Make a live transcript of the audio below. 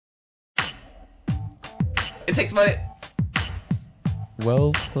It takes money.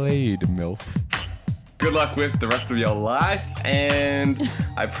 Well played, MILF. Good luck with the rest of your life, and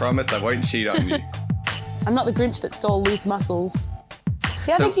I promise I won't cheat on you. I'm not the Grinch that stole loose muscles.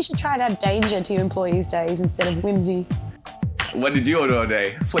 See, I think you should try and add danger to your employees' days instead of whimsy. What did you all do all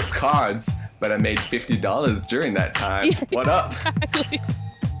day? Flipped cards, but I made $50 during that time. Yeah, what up? Exactly.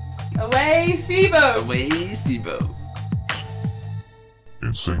 Away, Seaboat! Away, Stevo.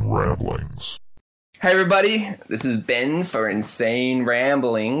 Insane Ramblings. Hey everybody, this is Ben for Insane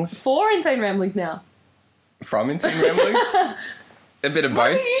Ramblings. 4 Insane Ramblings now. From Insane Ramblings? A bit of What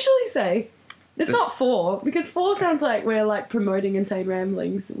do both. we usually say? It's not 4, because 4 sounds like we're like promoting Insane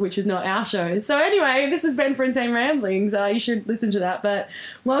Ramblings, which is not our show. So anyway, this is Ben for Insane Ramblings. You should listen to that, but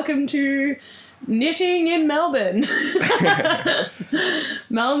welcome to Knitting in Melbourne.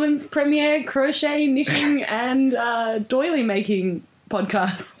 Melbourne's premier crochet, knitting and doily making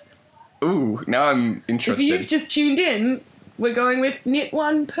podcast. Ooh, now I'm interested. If you've just tuned in, we're going with Knit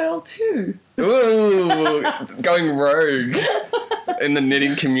 1, Purl 2. Ooh, going rogue in the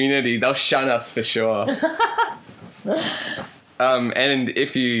knitting community. They'll shun us for sure. And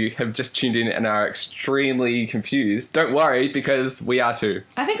if you have just tuned in and are extremely confused, don't worry, because we are too.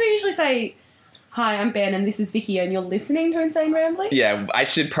 I think we usually say, hi, I'm Ben and this is Vicky and you're listening to Insane Ramblings? Yeah, I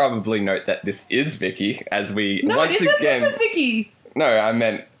should probably note that this is Vicky, as we No, once it isn't. again... This is Vicky. No, I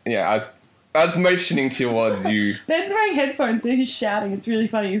meant, yeah, I was motioning towards you. Ben's wearing headphones, so he's shouting. It's really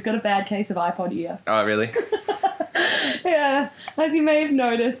funny. He's got a bad case of iPod ear. Oh, really? Yeah. As you may have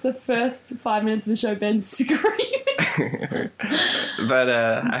noticed, the first 5 minutes of the show, Ben's screaming. But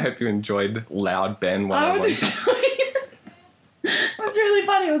I hope you enjoyed Loud Ben 101. I was enjoying it. It was really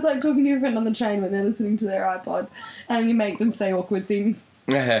funny. It was like talking to your friend on the train when they're listening to their iPod and you make them say awkward things.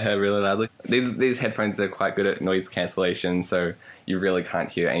 Really loudly. These headphones are quite good at noise cancellation, so you really can't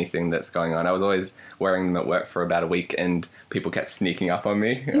hear anything that's going on. I was always wearing them at work for about a week, and people kept sneaking up on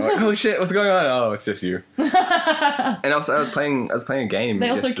me. I'm like, oh shit, what's going on? Oh, it's just you. And also, I was playing a game. They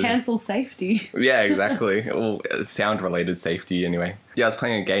also yesterday. cancel safety. Yeah, exactly. Well, sound-related safety, anyway. Yeah, I was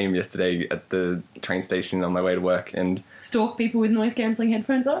playing a game yesterday at the train station on my way to work, and Stalk people with noise cancelling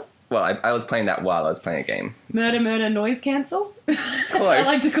headphones on. well, I was playing that while I was playing a game. Murder, noise cancel. Close. I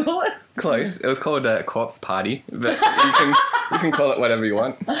like to call it. Close. It was called a Corpse Party, but you can call it whatever you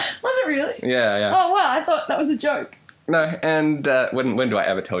want. Was it really? Yeah. Oh wow, I thought that was a joke. No, and when do I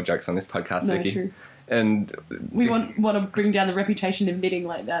ever tell jokes on this podcast, No, Vicky? true. And We want to bring down the reputation of knitting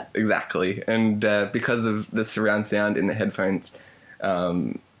like that. exactly, and because of the surround sound in the headphones,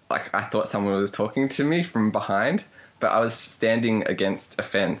 like I thought someone was talking to me from behind, but I was standing against a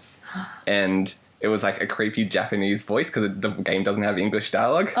fence, and it was like a creepy Japanese voice because the game doesn't have English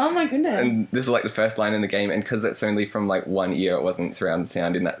dialogue. Oh my goodness. And this is like the first line in the game, and because it's only from like one ear, it wasn't surround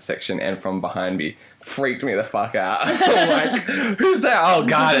sound in that section, and from behind me, freaked me the fuck out. I'm like, who's that? Oh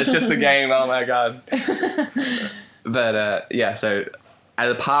god, it's just the game. Oh my god. But yeah, so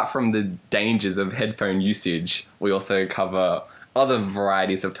apart from the dangers of headphone usage, we also cover other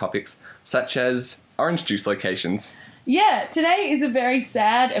varieties of topics, such as orange juice locations. Yeah, today is a very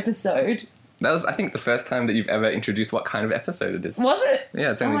sad episode. That was, I think, the first time that you've ever introduced what kind of episode it is. Was it?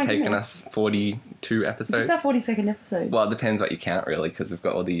 Yeah, it's Oh only my taken goodness. us 42 episodes. This is our 42nd episode. Well, it depends what you count, really, because we've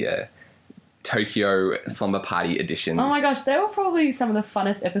got all the Tokyo Slumber Party editions. Oh my gosh, they were probably some of the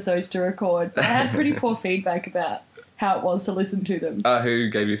funnest episodes to record. But I had pretty poor feedback about how it was to listen to them. Who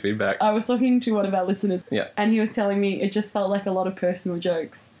gave you feedback? I was talking to one of our listeners, Yeah. and he was telling me it just felt like a lot of personal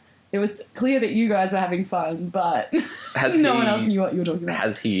jokes. It was clear that you guys were having fun, but no one else knew what you were talking about.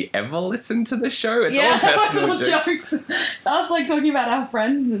 Has he ever listened to the show? It's Yeah, all personal all jokes. It's us like talking about our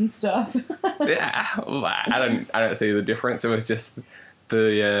friends and stuff. Yeah, well, I don't see the difference. It was just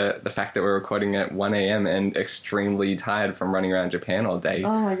the fact that we're recording at 1 a.m. and extremely tired from running around Japan all day.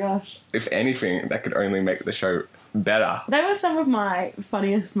 Oh my gosh. If anything, that could only make the show better. They were some of my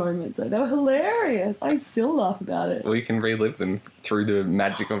funniest moments, though. They were hilarious. I still laugh about it. We can relive them through the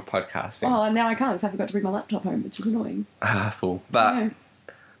magic of podcasting. Oh, and now I can't because I forgot to bring my laptop home, which is annoying. Fool. But No.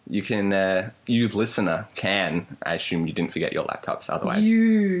 you can, you listener can, I assume you didn't forget your laptops otherwise.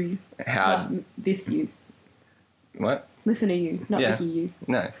 You. How, Not this you. what? Listener you, not Yeah. Vicky you.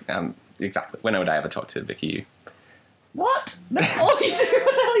 No, exactly. When would I ever talk to Vicky you? What? That's all you do?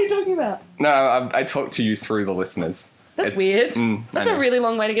 What the hell are you talking about? No, I talk to you through the listeners. That's It's- weird. I That's know. a really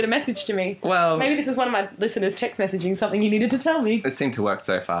long way to get a message to me. Well, Maybe this is one of my listeners text messaging something you needed to tell me. it seemed to work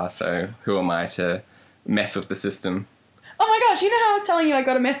so far, so who am I to mess with the system? Oh my gosh, you know how I was telling you I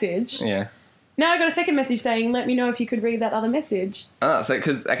got a message? Yeah. Now I got a second message saying, let me know if you could read that other message. Oh, so,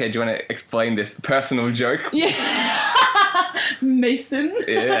 okay, do you want to explain this personal joke? Yeah. Mason.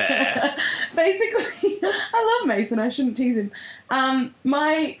 Yeah. Basically, I love Mason. I shouldn't tease him.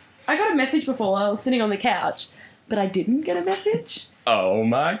 I got a message before while I was sitting on the couch, but I didn't get a message. Oh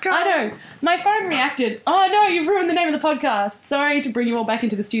my god. I know. My phone reacted. Oh no, you've ruined the name of the podcast. Sorry to bring you all back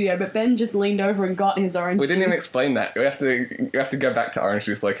into the studio, but Ben just leaned over and got his orange We didn't even juice. explain that. We have to go back to orange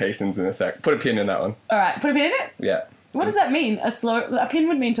juice locations in a sec. Put a pin in that one. All right, put a pin in it. Yeah. What does that mean? A pin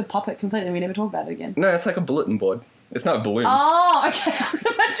would mean to pop it completely. We never talk about it again. No, it's like a bulletin board. It's not a balloon. Oh, okay. I was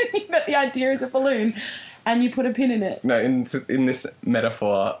imagining that the idea is a balloon, and you put a pin in it. No, in this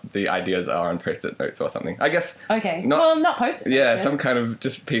metaphor, the ideas are on post-it notes or something. I guess. Okay. Not, not post-it. Yeah, notes, some kind of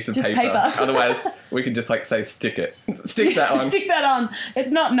just piece of Just paper. paper. Otherwise, we could just like say stick it. Stick that on. Stick that on.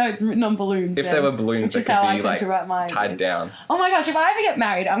 It's not notes written on balloons. If then, there were balloons, which they is could how I be tend like to write my tied ideas. down. Oh my gosh! If I ever get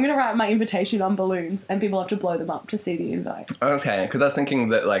married, I'm going to write my invitation on balloons, and people have to blow them up to see the invite. Okay, because I was thinking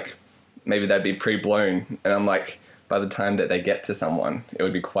that like maybe they'd be pre-blown, and I'm like, by the time that they get to someone, it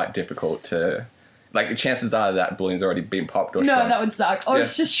would be quite difficult to. Like, chances are that balloon's already been popped or No, shrunk. that would suck. Or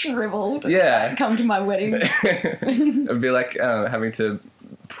it's Yeah. just shriveled. Yeah. Come to my wedding. It'd be like having to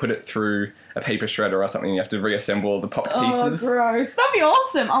put it through a paper shredder or something. You have to reassemble the popped Oh, pieces. gross. That'd be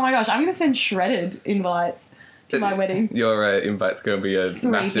awesome. Oh my gosh, I'm going to send shredded invites to my wedding. Your invite's going to be a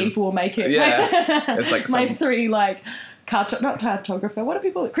 3 massive... people will make it. Yeah. It's like my some- 3, like, not cartographer. What do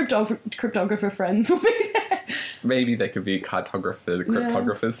people... Cryptographer friends will be there. Maybe they could be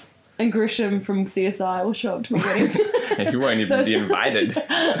cryptographers. And Grisham from CSI will show up to my wedding. And he won't even be invited.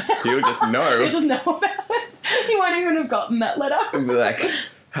 He'll just know. He'll just know about it. He won't even have gotten that letter. He'll be like,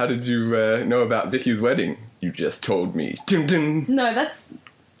 how did you know about Vicky's wedding? You just told me. Dun, dun. No, that was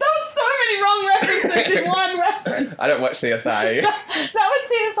so many wrong references in one reference. I don't watch CSI. That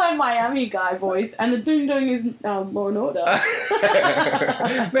was CSI Miami guy voice, and the Doom Doom is Law and Order.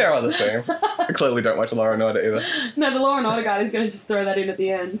 They're all the same. I clearly don't watch Law and Order either. No, the Law and Order guy is going to just throw that in at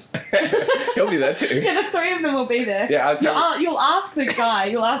the end. He'll be there too. Yeah, the 3 of them will be there. Yeah, I was You'll ask the guy,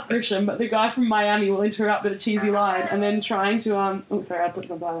 you'll ask Grisham, but the guy from Miami will interrupt with a cheesy line, and then trying to oh sorry, I put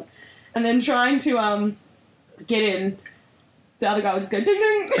something on it, and then trying to get in. The other guy would just go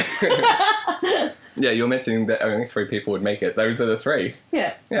ding ding. Yeah, you're mentioning that only 3 people would make it. Those are the 3.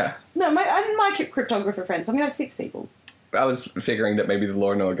 Yeah. Yeah. No, my cryptographer friends. I'm gonna have 6 people. I was figuring that maybe the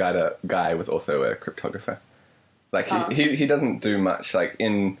Law and Order guy was also a cryptographer. Like, he doesn't do much. Like,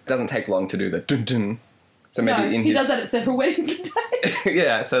 doesn't take long to do the dun dun. So maybe No, in he his... does that at several weddings a day.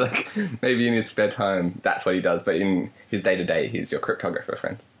 Yeah, so like, maybe in his spare time, that's what he does. But in his day-to-day, he's your cryptographer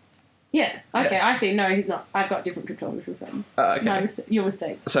friend. Yeah. Okay, Yeah. I see. No, he's not. I've got different cryptographer friends. Oh, okay. No, your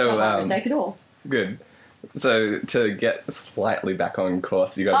mistake. So, Not my mistake at all. Good. So, to get slightly back on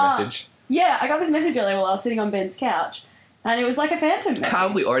course, you got a message. Yeah, I got this message earlier while I was sitting on Ben's couch, and it was like a phantom message. How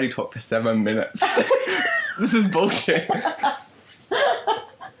have we already talked for 7 minutes? This is bullshit.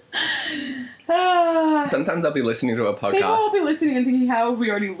 Sometimes I'll be listening to a podcast. People will be listening and thinking, how have we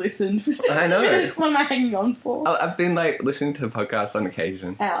already listened for 7 I know. minutes? What am I hanging on for? I've been like listening to podcasts on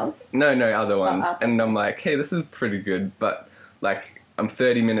occasion. Hours? No, other ones. other And I'm like, hey, this is pretty good, but like I'm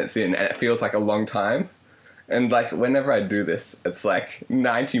 30 minutes in and it feels like a long time. And like whenever I do this, it's like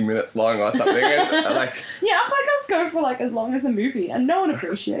 90 minutes long or something. And I'm like, Yeah, our podcasts go for like as long as a movie, and no one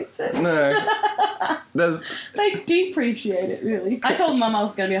appreciates it. no. There's They depreciate it, really. I told Mum I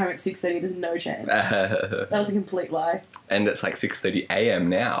was going to be home at 6:30. There's no chance. That was a complete lie. and it's like 6:30 a.m.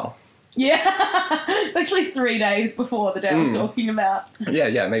 now. Yeah, it's actually 3 days before the day I was talking about.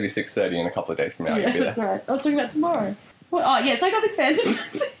 Yeah, maybe 6:30 in a couple of days from now. Yeah, You'll be there. that's all right. I was talking about tomorrow. Well, oh, yes, I got this phantom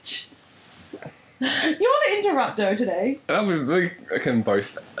message. You're the interrupter today. Oh, we can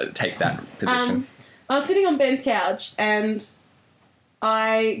both take that position. I was sitting on Ben's couch and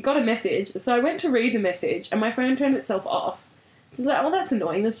I got a message. So I went to read the message and my phone turned itself off. So I was like, well, that's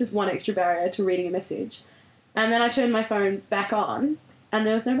annoying. There's just one extra barrier to reading a message. And then I turned my phone back on and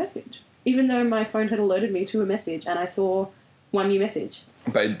there was no message. Even though my phone had alerted me to a message and I saw one new message.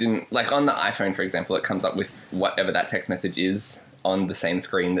 But it didn't, like on the iPhone, for example, it comes up with whatever that text message is on the same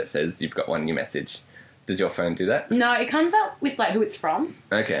screen that says you've got one new message. Does your phone do that? No, it comes up with like who it's from.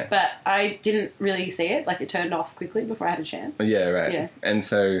 Okay. But I didn't really see it. Like it turned off quickly before I had a chance. Yeah, right. Yeah. And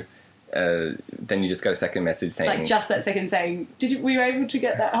so then you just got a second message saying... Like just that second saying, were you able to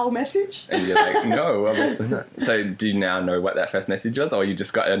get that whole message? And you're like, no, obviously not. So do you now know what that first message was? Or you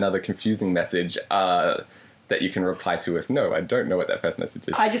just got another confusing message that you can reply to with, no, I don't know what that first message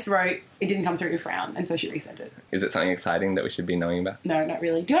is. I just wrote, it didn't come through, frown, and so she resent it. Is it something exciting that we should be knowing about? No, not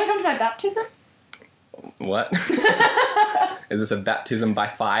really. Do you want to come to my baptism? What? Is this a baptism by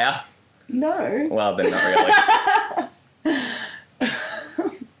fire? No. Well, then not really.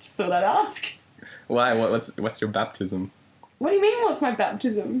 Just thought I'd ask. Why? What's your baptism? What do you mean, what's my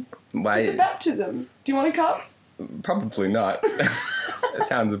baptism? It's Why? just a baptism. Do you want to come? Probably not. It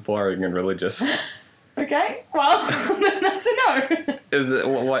sounds boring and religious. Okay, well, then that's a no. Is it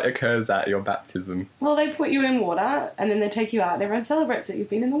what occurs at your baptism? Well, they put you in water, and then they take you out, and everyone celebrates that you've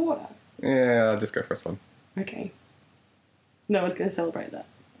been in the water. Yeah, I'll just go for a swim. Okay. No one's going to celebrate that.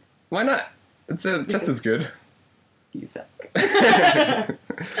 Why not? It's just as good. You suck.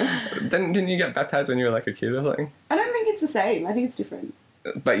 Didn't you get baptized when you were like a kid or something? I don't think it's the same. I think it's different.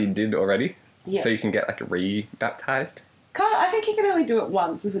 But you did already? Yeah. So you can get like re-baptized? I think you can only do it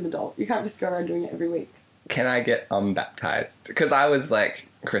once as an adult. You can't just go around doing it every week. Can I get baptized? Because I was like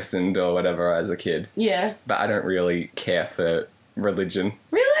christened or whatever as a kid. Yeah. But I don't really care for religion.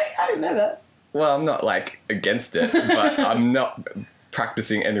 Really? I didn't know that. Well, I'm not like against it, but I'm not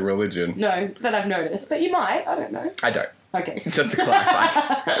practicing any religion. No, that I've noticed. But you might. I don't know. I don't. Okay. Just to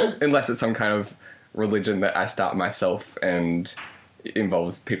clarify. Unless it's some kind of religion that I start myself and it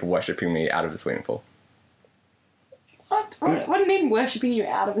involves people worshipping me out of a swimming pool. What? What do you mean worshipping you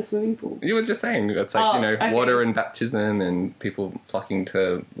out of a swimming pool? You were just saying it's like, okay. water and baptism and people flocking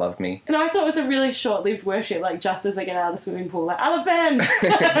to love me. No, I thought it was a really short-lived worship, like just as they get out of the swimming pool, like, I love Ben!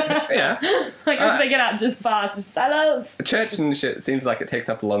 Yeah. Like, if they get out just fast, it's just, I love! Church and shit seems like it takes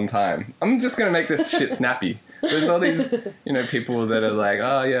up a long time. I'm just going to make this shit snappy. There's all these, people that are like,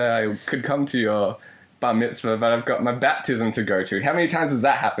 oh yeah, I could come to your bar mitzvah, but I've got my baptism to go to. How many times has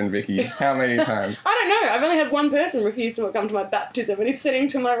that happened, Vicky? How many times? I don't know. I've only had one person refuse to come to my baptism, and he's sitting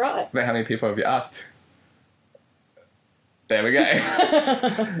to my right. But how many people have you asked? There we go.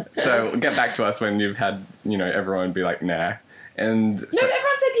 So get back to us when you've had, everyone be like, nah. And so, No,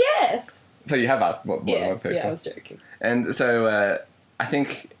 everyone said yes. So you have asked what one person. Yeah, I was joking. And so I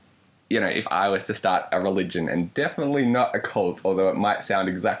think, if I was to start a religion, and definitely not a cult, although it might sound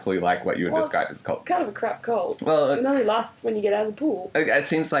exactly like what you would describe as a cult. Kind of a crap cult. Well, it only lasts when you get out of the pool. It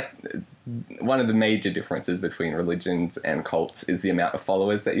seems like one of the major differences between religions and cults is the amount of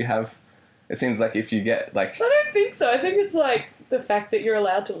followers that you have. It seems like if you get, like... I don't think so. I think it's, like, the fact that you're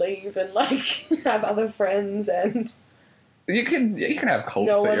allowed to leave and, like, have other friends and... You can have cults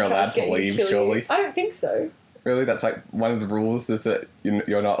that you're allowed to leave, surely. I don't think so. Really? That's like one of the rules is that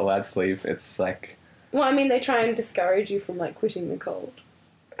you're not allowed to leave. It's like... Well, I mean, they try and discourage you from, like, quitting the cult.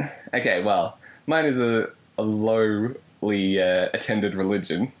 Okay, well, mine is a lowly attended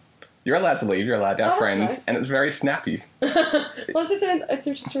religion. You're allowed to leave, you're allowed to have friends, nice. And it's very snappy. Well, it's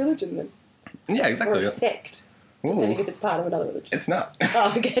just a religion, then. Yeah, exactly. Or a sect. Depending if it's part of another religion. It's not.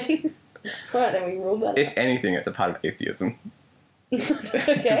 Oh, okay. Alright, then we ruled that. If anything, it's a part of atheism.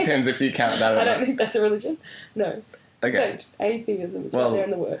 Okay. Depends if you count that or I not. don't think that's a religion. No. Okay. No, atheism. It's right there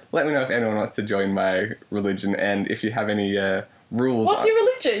in the word. Let me know if anyone wants to join my religion, and if you have any rules. What's your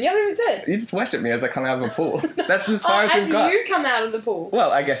religion? You haven't even said. You just worship me as I come out of a pool. That's as far as we've got. As you come out of the pool.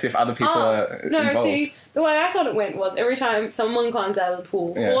 Well, I guess if other people are involved. No, see, the way I thought it went was every time someone climbs out of the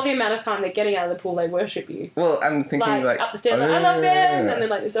pool, for the amount of time they're getting out of the pool, they worship you. Well, I'm thinking like up the stairs, I love Ben, and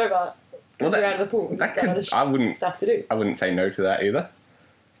then it's over. Because you're out of the pool. That could, I wouldn't stuff to do. I wouldn't say no to that either.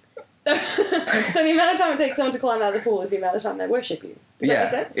 So the amount of time it takes someone to climb out of the pool is the amount of time they worship you. Does that make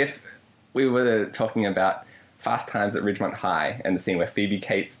sense? If we were talking about Fast Times at Ridgemont High and the scene where Phoebe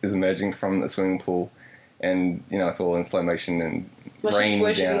Cates is emerging from the swimming pool and, it's all in slow motion and rain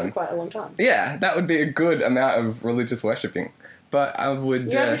worshipping down. for quite a long time. Yeah, that would be a good amount of religious worshipping. But I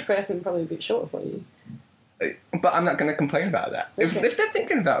would... Your average person probably a bit short for you. But I'm not going to complain about that. Okay. If they're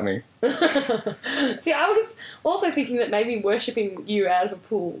thinking about me. See, I was also thinking that maybe worshipping you out of a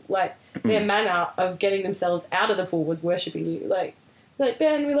pool, like, their manner of getting themselves out of the pool was worshipping you. Like,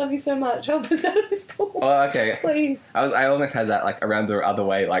 Ben, we love you so much. Help us out of this pool. Oh, okay. Please. I almost had that, like, around the other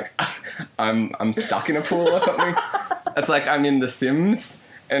way. Like, I'm stuck in a pool or something. It's like I'm in The Sims.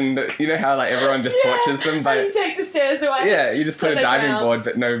 And you know how, like, everyone just torches them? But you take the stairs away. Yeah, you just put a diving board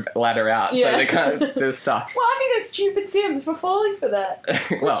but no ladder out, so they can't, they're stuck. Well, I think they're stupid Sims for falling for that.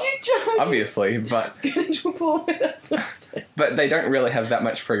 Well, obviously, but... Get into a pool with us no stairs. But they don't really have that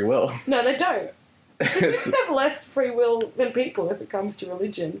much free will. No, they don't. The Sims have less free will than people if it comes to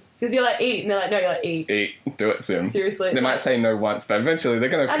religion. Because you're like, eat, and they're like, no, you're like, eat. Eat. Do it, Sim. Seriously. They might say no once, but eventually they're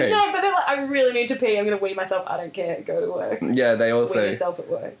going to pee. No, but they're like, I really need to pee, I'm going to wee myself, I don't care, go to work. Yeah, they also... Wee yourself at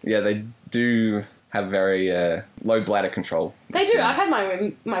work. Yeah, they do have very low bladder control. They do. I've had my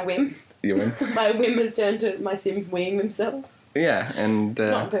whim. Your whim? My whim has turned to my Sims weeing themselves. Yeah, and...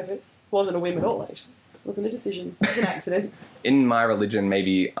 Not on purpose. Wasn't a whim at all, actually. Wasn't a decision. It was an accident. In my religion,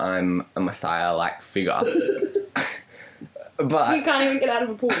 maybe I'm a messiah-like figure. But... You can't even get out of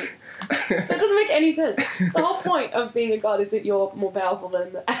a pool. That doesn't make any sense. The whole point of being a god is that you're more powerful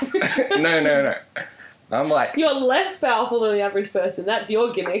than the average person. No. I'm like, You're less powerful than the average person. That's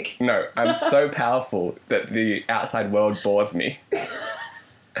your gimmick. no, I'm so powerful that the outside world bores me.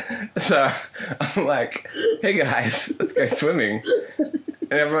 So I'm like, hey guys, let's go swimming.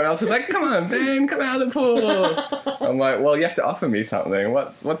 And everyone else is like, come on, Ben, come out of the pool. I'm like, well, you have to offer me something.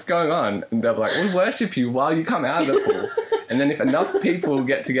 What's going on? And they're like, we'll worship you while you come out of the pool. And then if enough people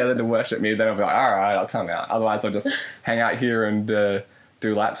get together to worship me, then I'll be like, all right, I'll come out. Otherwise, I'll just hang out here and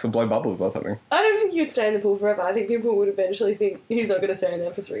do laps or blow bubbles or something. I don't think you'd stay in the pool forever. I think people would eventually think he's not going to stay in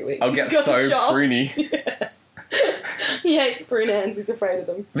there for 3 weeks. I'll get He's got so a job. pruny. Yeah. He hates prune hands. He's afraid of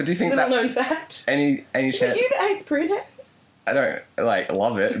them. But do you think Little that known fact. any Is chance? it you that hates prune hands? I don't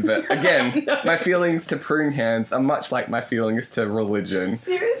love it, but again, No. my feelings to prune hands are much like my feelings to religion.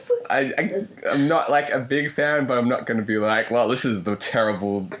 Seriously? I'm not like a big fan, but I'm not going to be like, well, this is the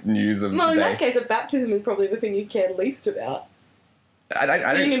terrible news of Well, the in day. that case, a baptism is probably the thing you care least about. I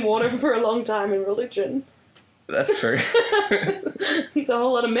Being don't. in water for a long time in religion. That's true. It's a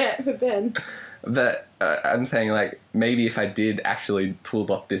whole lot of met for Ben. But I'm saying like maybe if I did actually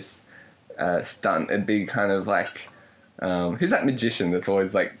pull off this stunt, it'd be kind of like who's that magician that's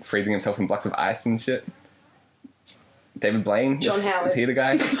always like freezing himself in blocks of ice and shit? David Blaine? John Howard. Is he the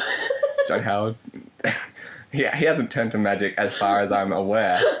guy? John Howard. Yeah, he hasn't turned to magic as far as I'm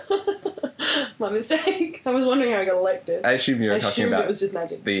aware. My mistake. I was wondering how he got elected. I assume you were I talking assumed about it was just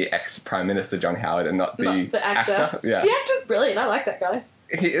magic. the ex-Prime Minister John Howard and not The actor. Yeah. The actor's brilliant. I like that guy.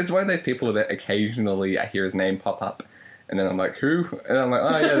 He is one of those people that occasionally I hear his name pop up and then I'm like, who? And I'm like,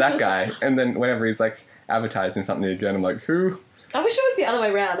 oh yeah, that guy. And then whenever he's like advertising something again, I'm like, who? I wish it was the other way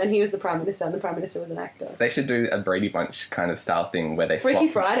around and he was the Prime Minister and the Prime Minister was an actor. They should do a Brady Bunch kind of style thing where they Freaky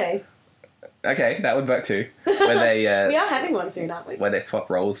swap. Friday. Okay, that would work too. Where they We are having one soon, aren't we? where they swap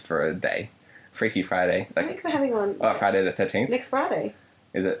roles for a day. Freaky Friday. I think we're having one Friday the 13th. next Friday.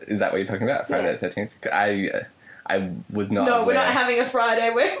 Is that what you're talking about? Friday Yeah. the 13th. I was not. No, we're aware. not having a Friday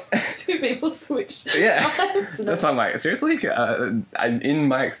where two people switch. Yeah, times. No. that's why I'm like, seriously? In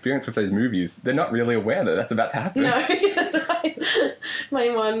my experience with those movies, they're not really aware that that's about to happen. No, that's right. My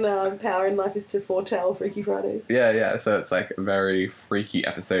one power in life is to foretell Freaky Fridays. Yeah, so it's like a very freaky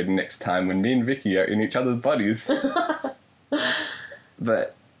episode next time when me and Vicky are in each other's bodies.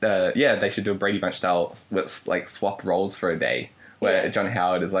 But, yeah, they should do a Brady Bunch style, let's like swap roles for a day. Where Yeah. John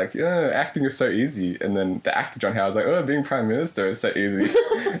Howard is like, acting is so easy. And then the actor John Howard's like, being Prime Minister is so easy.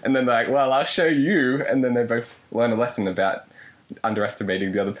 And then they're like, well, I'll show you. And then they both learn a lesson about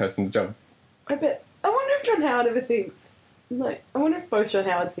underestimating the other person's job. I wonder if John Howard ever thinks. Like, I wonder if both John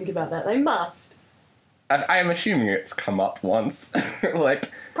Howards think about that. They must. I am assuming it's come up once.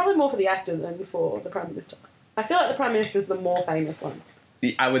 Like, Probably more for the actor than for the Prime Minister. I feel like the Prime Minister is the more famous one.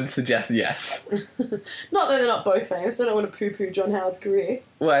 I would suggest yes. Not that they're not both famous. I don't want to poo-poo John Howard's career.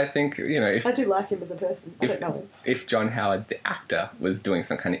 Well, I think, if I do like him as a person. I don't know him. if John Howard, the actor, was doing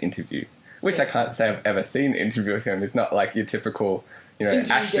some kind of interview, which I can't say I've ever seen an interview with him. It's not like your typical,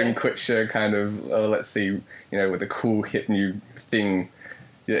 Interview Ashton guest. Kutcher kind of, let's see, with the cool hip new thing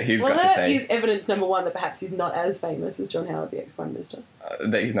that he's Well, got to that say. is evidence number one that perhaps he's not as famous as John Howard, the ex-Prime Minister.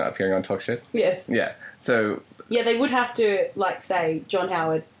 That he's not appearing on talk shows. Yes. Yeah. So Yeah, they would have to, say, John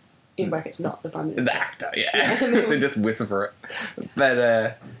Howard, in brackets, not the Prime Minister. the actor, yeah. They just whisper it.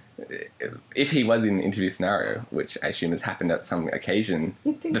 But if he was in an interview scenario, which I assume has happened at some occasion,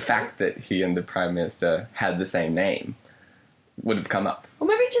 You'd think the so. fact that he and the Prime Minister had the same name would have come up. Or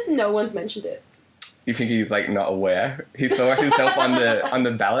maybe just no one's mentioned it. You think he's like not aware? He saw himself on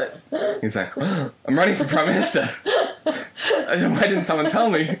the ballot. He's like, I'm running for Prime Minister. Why didn't someone tell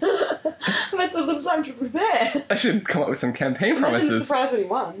me? I've had so little time to prepare. I should come up with some campaign Imagine the promises. surprise when he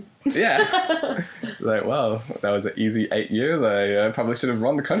won. Yeah. Like, well, that was an easy 8 years. I probably should have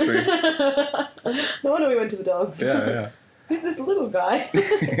run the country. No wonder we went to the dogs. Yeah. Who's this little guy?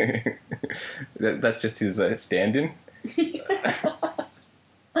 That's just his stand-in.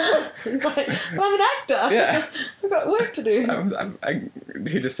 He's like, well, I'm an actor. Yeah. I've got work to do.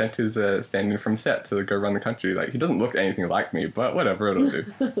 He just sent his stand-in from set to go run the country. Like, he doesn't look anything like me, but whatever, it'll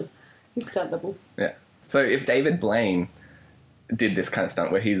do. He's stunt double. Yeah. So if David Blaine did this kind of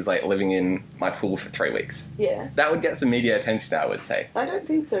stunt where he's like living in my pool for 3 weeks, Yeah. that would get some media attention, I would say. I don't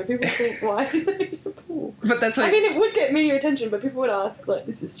think so. People think, why is he living in a pool? But that's like, I mean, it would get media attention, but people would ask, like,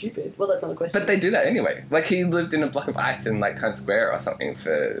 this is stupid. Well, that's not a question. but they do that anyway. Like, he lived in a block of ice in like Times Square or something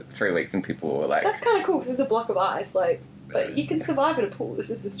for 3 weeks, and people were like, That's kind of cool because there's a block of ice, like, but you can survive in a pool. It's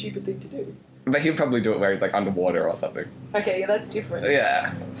just a stupid thing to do. but he'd probably do it where he's like underwater or something. Okay, yeah, that's different.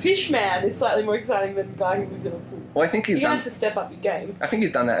 Yeah. Fishman is slightly more exciting than a guy who lives in a pool. Well, I think he's You're done. gonna have to step up your game. I think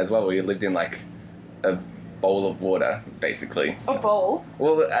he's done that as well, where he lived in like a bowl of water, basically. A bowl?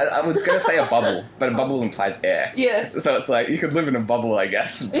 Well, I was going to say a bubble, but a bubble implies air. Yes. So it's like, you could live in a bubble, I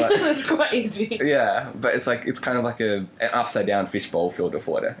guess. But That's quite easy. yeah, but it's kind of like an upside down fish bowl filled with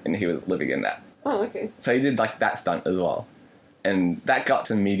water, and he was living in that. Oh, okay. So he did like that stunt as well, and that got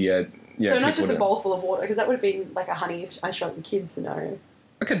some media. So not just a bowl full of water, because that would have been like a Honey, I Shrunk the Kids scenario.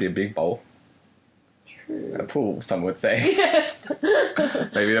 It could be a big bowl. True. A pool, some would say. Yes.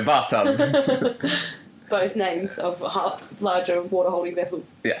 Maybe a bathtub. Both names of larger water-holding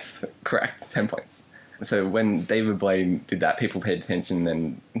vessels. Yes, correct. 10 points. So when David Blaine did that, people paid attention,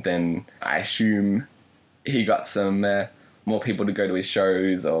 and then I assume he got some more people to go to his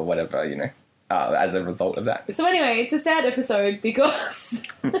shows or whatever, as a result of that. So anyway, it's a sad episode because...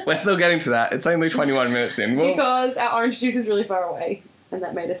 We're still getting to that. It's only 21 minutes in. Because our orange juice is really far away, and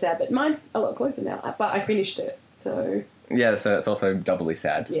that made us sad. But mine's a lot closer now, but I finished it, so... Yeah, so it's also doubly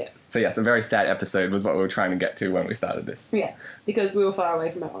sad. Yeah. So yes, a very sad episode was what we were trying to get to when we started this. Yeah, because we were far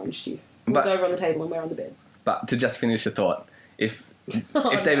away from our orange juice. It was over on the table and we're on the bed. But to just finish the thought, if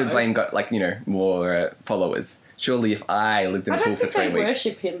David Blaine got, more followers, surely if I lived in a pool for 3 weeks... I don't think they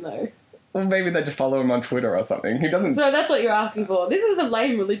worship him, though. Well, maybe they just follow him on Twitter or something. He doesn't... So that's what you're asking for. This is a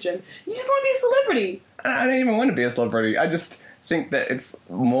lame religion. You just want to be a celebrity. I don't even want to be a celebrity. I just think that it's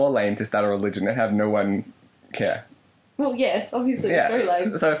more lame to start a religion and have no one care. Well, yes, obviously, it's very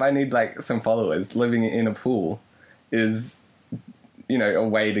lame. So if I need, some followers, living in a pool is, a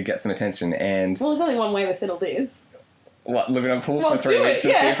way to get some attention, and... Well, there's only one way to settle this. What, live in a pool for 3 weeks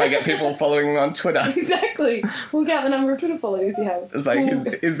and see if I get people following me on Twitter? Exactly. We'll count the number of Twitter followers you have. It's like,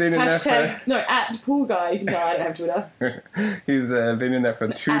 he's been in there for... No, at pool guy. No, I don't have Twitter. He's been in there for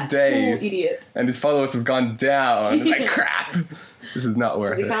 2 at days. Pool idiot. And his followers have gone down. It's like, crap. This is not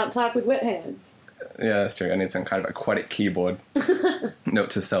worth it. Because he can't type with wet hands. Yeah, that's true. I need some kind of aquatic keyboard.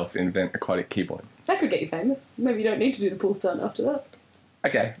 Note to self, invent aquatic keyboard. That could get you famous. Maybe you don't need to do the pool stunt after that.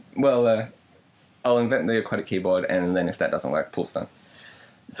 Okay, well, I'll invent the aquatic keyboard, and then if that doesn't work, pool stunt.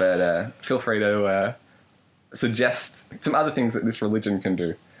 But feel free to suggest some other things that this religion can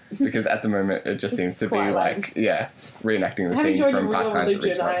do. Because at the moment, it just seems to be reenacting the scene from Fast Times at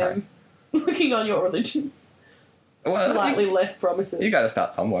Ridgemont High. Looking on your religion. Slightly less promising. You gotta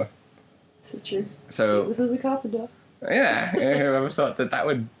start somewhere. This is true. So, Jesus was a carpenter. Yeah, whoever thought that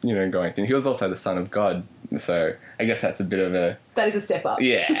would, go anything. He was also the son of God, so I guess that's a bit of a... That is a step up.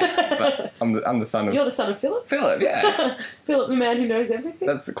 Yeah, but I'm the son of... You're the son of Philip? Philip, yeah. Philip, the man who knows everything?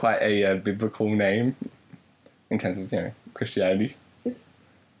 That's quite a biblical name in terms of, Christianity. Is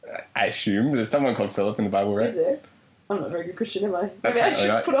I assume there's someone called Philip in the Bible, right? Is there? I'm not a very good Christian, am I? Maybe Apparently I should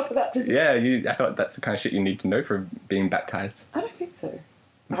not. put off the baptism. Yeah, I thought that's the kind of shit you need to know for being baptized. I don't think so.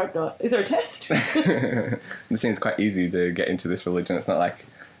 I hope not. Is there a test? It seems quite easy to get into this religion. It's not like,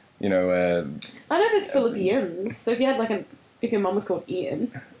 I know there's Philippians. So if you had if your mum was called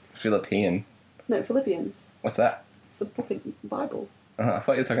Ian. Philippine. No, Philippians. What's that? It's a book in the Bible. I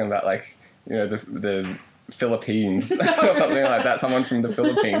thought you were talking about the Philippines or something like that. Someone from the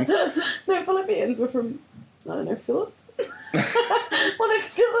Philippines. No, Philippians were from, I don't know, Philip? Well, they're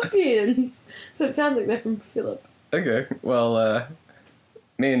Philippines. So it sounds like they're from Philip. Okay, well,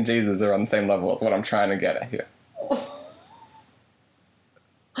 me and Jesus are on the same level. That's what I'm trying to get at here.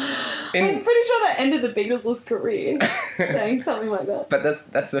 I'm pretty sure that ended the Beatles' career, saying something like that. But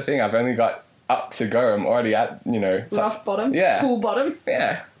that's the thing. I've only got up to go. I'm already at, Rock bottom? Yeah. Pool bottom?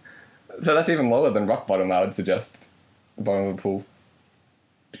 Yeah. So that's even lower than rock bottom, I would suggest. The bottom of the pool.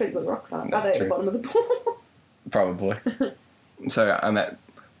 Depends what the rocks are. That's Are they true. at the bottom of the pool? Probably. So I'm at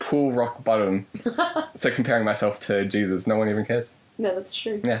pool rock bottom. So comparing myself to Jesus, no one even cares. No, that's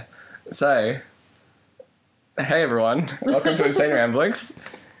true. Yeah. So, hey everyone, welcome to Insane Ramblings.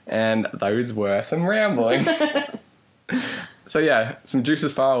 And those were some ramblings. So yeah, some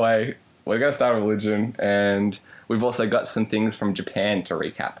juices far away. We're going to start a religion, and we've also got some things from Japan to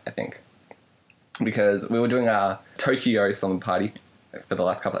recap, I think. Because we were doing our Tokyo slumber party for the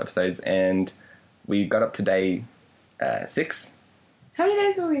last couple of episodes, and we got up to day 6. How many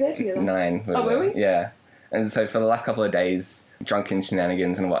days were we there together? 9. Were we? Yeah. And so for the last couple of days, drunken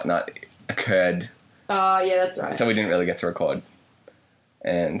shenanigans and whatnot occurred. Oh, yeah, that's right. So we didn't really get to record.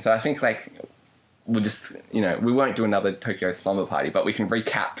 And so I think, we'll just, we won't do another Tokyo slumber party, but we can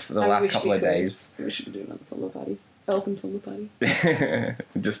recap for the last couple of days. We should do another slumber party. Eltham slumber party.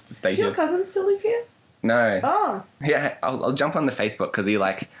 Just to stay Do here. your cousins still live here? No. Oh. Yeah, I'll jump on the Facebook because he,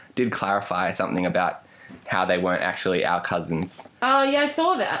 did clarify something about how they weren't actually our cousins. Oh, yeah, I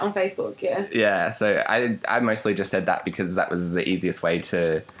saw that on Facebook, yeah. Yeah, so I mostly just said that because that was the easiest way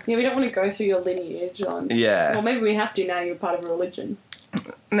to... Yeah, we don't want to go through your lineage on... Yeah. Well, maybe we have to now you're part of a religion.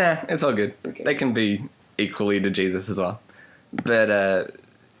 Nah, it's all good. Okay. They can be equally to Jesus as well. But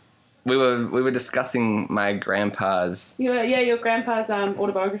we were discussing my grandpa's. Your grandpa's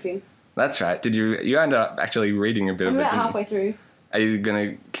autobiography. That's right. Did you ended up actually reading a bit I'm of it? about Didn't halfway you? through. Are you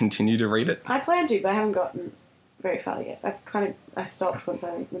going to continue to read it? I plan to, but I haven't gotten very far yet. I stopped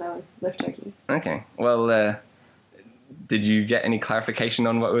when I left Turkey. Okay. Well, did you get any clarification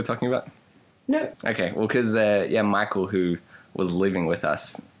on what we were talking about? No. Okay. Well, because Michael, who was living with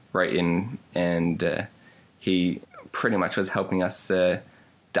us, wrote in, and he pretty much was helping us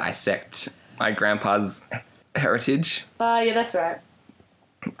dissect my grandpa's heritage. Yeah, that's right.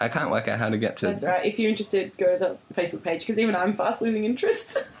 I can't work out how to get to... That's right. If you're interested, go to the Facebook page, because even I'm fast losing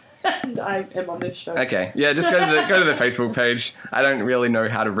interest. And I am on this show. Okay, yeah, just go to the Facebook page. I don't really know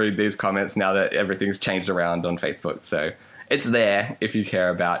how to read these comments now that everything's changed around on Facebook, so it's there if you care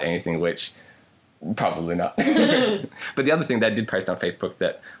about anything, which probably not. But the other thing that I did post on Facebook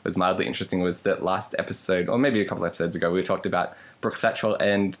that was mildly interesting was that last episode, or maybe a couple episodes ago, we talked about Brooke Satchel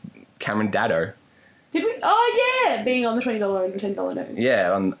and Cameron Daddo. Did we? Oh, yeah! Being on the $20 and $10 notes.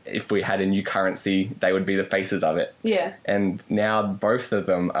 Yeah, if we had a new currency, they would be the faces of it. Yeah. And now both of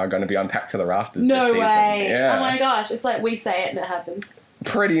them are going to be on Packed to the Rafters No this season. way. Yeah. Oh my gosh. It's like we say it and it happens.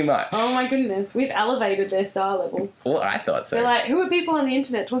 Pretty much. Oh my goodness. We've elevated their star level. Well, I thought so. They're like, who are people on the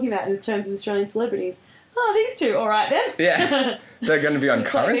internet talking about in terms of Australian celebrities? Oh, these two. All right then. Yeah. They're going to be on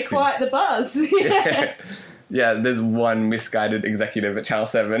It's currency. like they're quite the buzz. Yeah. Yeah, there's one misguided executive at Channel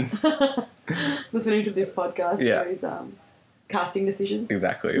 7. Listening to this podcast Yeah. for his casting decisions.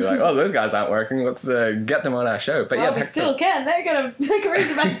 Exactly. Like, oh, those guys aren't working. Let's get them on our show. But Well, we still can. Their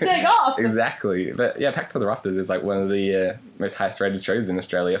career's about to take off. Exactly. But yeah, Packed to the Rafters is like one of the most highest rated shows in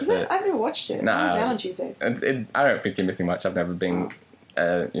Australia. I've never watched it. Nah. I was out on Tuesdays. I don't think you're missing much. I've never been,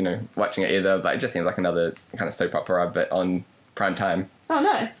 watching it either. But it just seems like another kind of soap opera, but on prime time. Oh,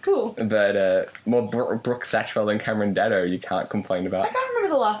 nice. Cool. But more Brooke Satchel and Cameron Daddo you can't complain about. I can't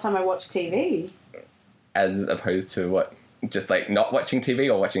remember the last time I watched TV. As opposed to what? Just like not watching TV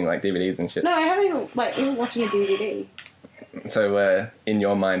or watching like DVDs and shit? No, I haven't even watching a DVD. So in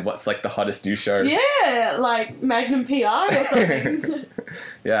your mind, what's like the hottest new show? Yeah, like Magnum PI or something.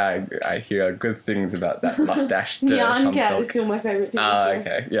 Yeah, I hear good things about that mustached Nyan Tom Cat Selleck. is still my favourite TV Ah, show.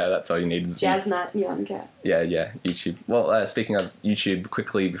 okay. Yeah, that's all you need. Jazz Nat, Nyan Cat. Yeah, YouTube. Well, speaking of YouTube,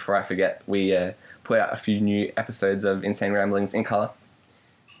 quickly before I forget, we put out a few new episodes of Insane Ramblings in colour.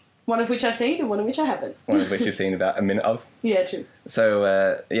 One of which I've seen and one of which I haven't. One of which you've seen about a minute of. Yeah, true.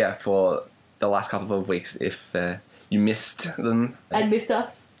 So, for the last couple of weeks, if you missed them... And missed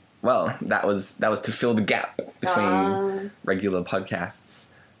us. Well, that was to fill the gap between regular podcasts.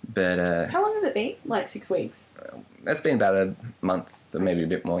 But How long has it been? Like 6 weeks? it's been about a month, or maybe a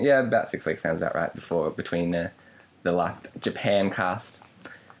bit more. Yeah, about 6 weeks sounds about right between the last Japan cast.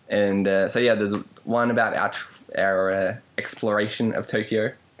 And there's one about our exploration of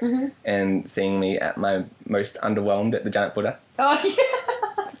Tokyo and seeing me at my most underwhelmed at the Giant Buddha. Oh,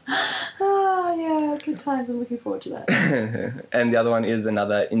 yeah. Oh, yeah. Good times. I'm looking forward to that. And the other one is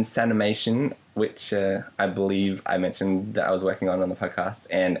another Insanimation, which I believe I mentioned that I was working on the podcast,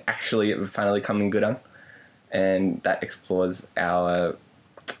 and actually it finally coming good on. And that explores a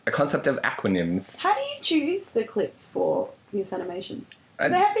concept of acronyms. How do you choose the clips for these animations? There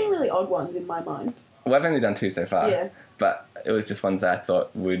have been really odd ones in my mind. Well, I've only done 2 so far. Yeah. But it was just ones that I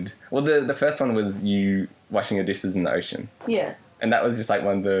thought would... Well, the first one was you washing your dishes in the ocean. Yeah. And that was just like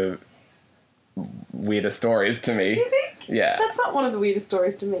one of the weirdest stories to me. Do you think? Yeah. That's not one of the weirdest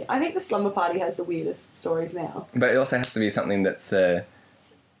stories to me. I think the Slumber Party has the weirdest stories now. But it also has to be something that's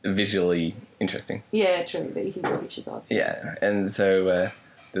visually interesting. Yeah, true, that you can draw pictures of. Yeah. And so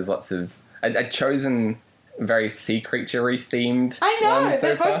there's lots of... I'd chosen very sea creature-y themed I know, ones so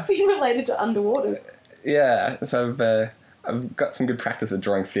they're far. both being related to underwater. Yeah. So I've got some good practice at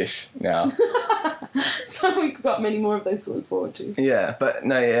drawing fish now. So we've got many more of those to look forward to. Yeah, but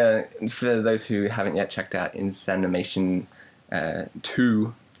no, for those who haven't yet checked out Insanimation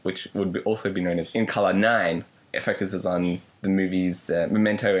 2, which would also be known as In Colour 9, it focuses on the movies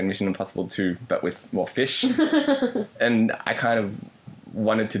Memento and Mission Impossible 2, but with more fish. And I kind of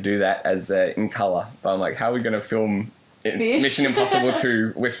wanted to do that as in colour, but I'm like, how are we going to film Fish? Mission Impossible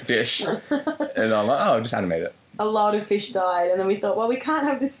 2 with fish? And I'm like, oh, I'll just animate it. A lot of fish died, and then we thought, well, we can't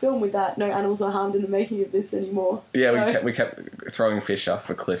have this film with that. No animals were harmed in the making of this anymore. Yeah, So- we kept throwing fish off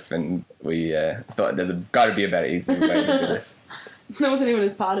a cliff, and we thought there's got to be a better, easier way to do this. That wasn't even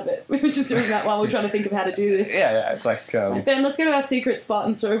as part of it. We were just doing that while we were trying to think of how to do this. Yeah, it's like Ben, let's go to our secret spot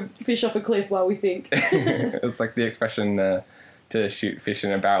and throw fish off a cliff while we think. it's like the expression to shoot fish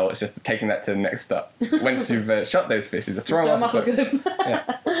in a barrel. It's just taking that to the next step. Once you've shot those fish, you just throw them off a cliff.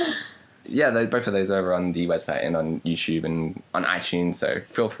 Yeah. both of those are over on the website and on YouTube and on iTunes, so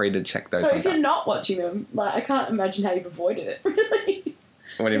feel free to check those So ones if you're out. not watching them, like, I can't imagine how you've avoided it, really.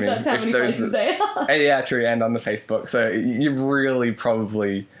 What do you mean? That's how many places they are. Yeah, true, and on the Facebook. So you've really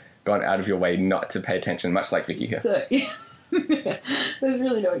probably gone out of your way not to pay attention, much like Vicky here. So, yeah. There's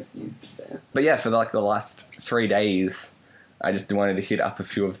really no excuse there. But yeah, for like the last 3 days, I just wanted to hit up a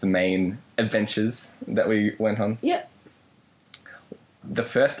few of the main adventures that we went on. Yep. The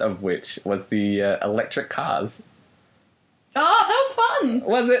first of which was the electric cars. Oh, that was fun.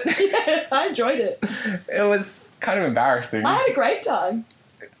 Was it? Yes, I enjoyed it. It was kind of embarrassing. I had a great time.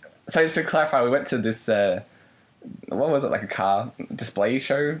 So just to clarify, we went to this, what was it, like a car display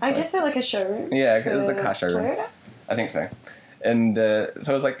show? I guess they're like a showroom. Yeah, it was a car showroom. Toyota? I think so. And so it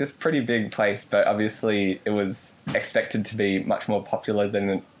was like this pretty big place, but obviously it was expected to be much more popular than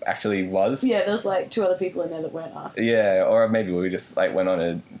it actually was. Yeah, there was like 2 other people in there that weren't us. Yeah, or maybe we just like went on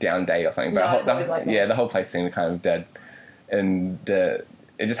a down day or something. But No, it's always like that. yeah, the whole place seemed kind of dead. And it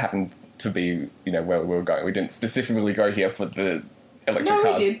just happened to be, where we were going. We didn't specifically go here for the electric No, we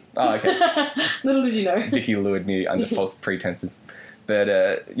cars. did. Oh, okay. Little did you know. Vicky lured me under false pretenses. But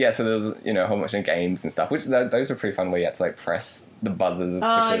so there was, a whole bunch of games and stuff, which those were pretty fun where you had to like press the buzzers as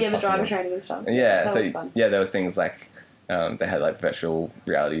Oh, quickly yeah, as the driver possible. training and stuff. Yeah, that so was fun. yeah, there was things like they had like virtual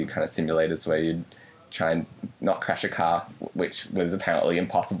reality kind of simulators where you'd try and not crash a car, which was apparently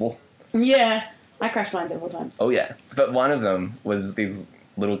impossible. Yeah, I crashed mine several times. Oh yeah, but one of them was these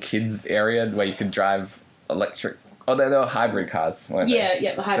little kids area where you could drive electric. Oh, they were hybrid cars, weren't they?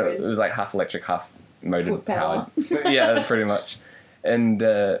 Yeah, the hybrid. So it was like half electric, half motor Foot power. powered. Yeah, pretty much. And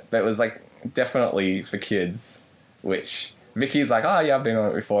but it was like definitely for kids, which Vicky's like, oh yeah, I've been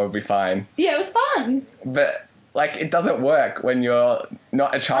on it before, it'll be fine. Yeah, it was fun. But like, it doesn't work when you're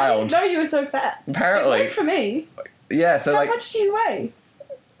not a I child. didn't know you were so fat. Apparently. It worked for me. Yeah, so How like, much do you weigh?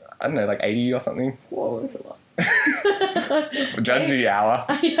 I don't know, like 80 or something. Whoa, that's a lot. Judge the hour.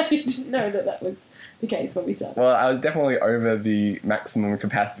 I didn't know that was the case when we started. Well, I was definitely over the maximum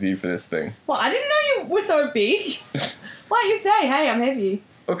capacity for this thing. Well, I didn't know you were so big. Why don't you say, hey, I'm heavy?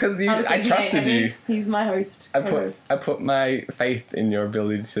 Well, because was I thinking, trusted hey, you. He's my host. I put my faith in your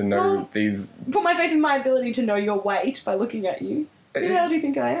ability to know Well, these. Put my faith in my ability to know your weight by looking at you. Who the hell do you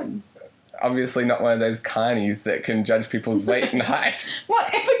think I am? Obviously, not one of those carnies that can judge people's weight and height.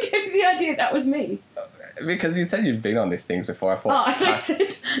 Whatever gave you the idea that was me? Because you said you've been on these things before. I Oh, thought. I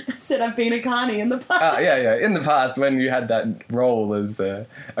said I've been a carny in the past. Yeah. In the past, when you had that role as a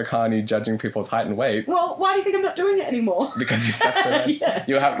carny judging people's height and weight, Well, why do you think I'm not doing it anymore? because you sucked at it. Yeah.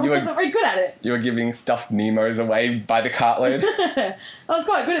 You I wasn't very good at it. You were giving stuffed Nemos away by the cartload. I was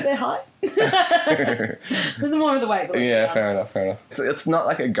quite good at their height. It was more of the weight. Yeah, fair enough. So it's not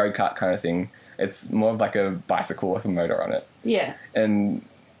like a go-kart kind of thing. It's more of like a bicycle with a motor on it. Yeah.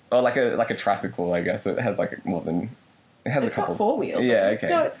 Or like a tricycle, I guess. It has like more than... It has It's a couple... got 4 wheels. Yeah, I think. okay.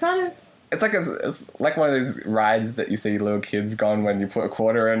 So it's kind of... It's like one of those rides that you see little kids go on when you put a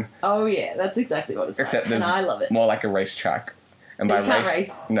quarter in. Oh, yeah, that's exactly what it's Except like. there's And I love it. more like a racetrack. And But you can't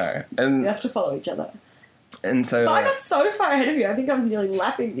race. No. You have to follow each other. And so... But I got so far ahead of you, I think I was nearly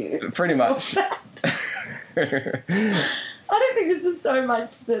lapping you. pretty much. I don't think this is so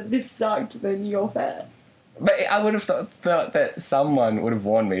much that this sucked than you're fat. But I would have thought that someone would have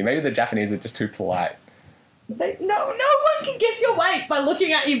warned me. Maybe the Japanese are just too polite. No one can guess your weight by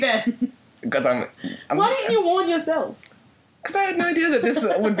looking at you, Ben. Because I'm Why didn't you warn yourself? Because I had no idea that this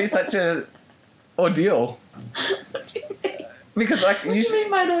would be such a ordeal. What do you mean? Because like What do you mean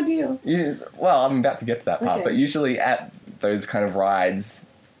by an ordeal? well, I'm about to get to that part, Okay. but usually at those kind of rides,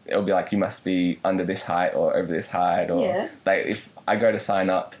 it'll be like you must be under this height or over this height, or Yeah. like if I go to sign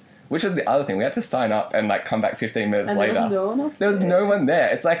up, which was the other thing, we had to sign up and like come back 15 minutes And later. there was no one else There was there. no one there.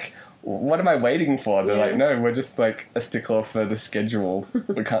 It's like, what am I waiting for? They're Yeah. like, no, we're just like a stickler for the schedule.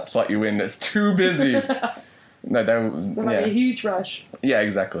 We can't slot you in. It's too busy. No, There might be a huge rush. yeah,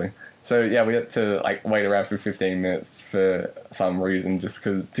 exactly. So yeah, we had to like wait around for 15 minutes for some reason, just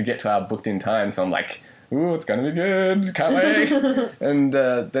because to get to our booked in time. So I'm like, ooh, it's gonna be good, can't wait. And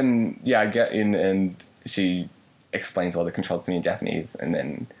then I get in and she explains all the controls to me in Japanese, and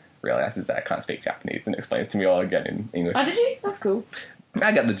then realizes that I can't speak Japanese and explains to me all again in English. Oh, did you? That's cool.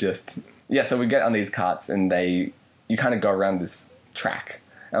 I get the gist. Yeah, so we get on these carts and you kind of go around this track.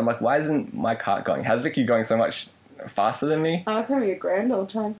 And I'm like, why isn't my cart going? How's Vicky going so much faster than me? I was having a grand old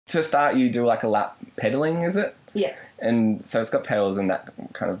time. To start, you do like a lap pedaling, is it? Yeah. And so it's got pedals and that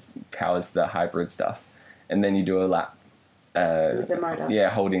kind of powers the hybrid stuff. And then you do a lap, With the motor. yeah,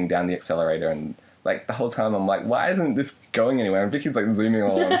 holding down the accelerator and like the whole time I'm like, why isn't this going anywhere? And Vicky's like zooming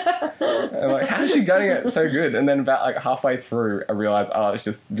along. And I'm like, how's she getting it so good? And then about like halfway through, I realized, oh, it's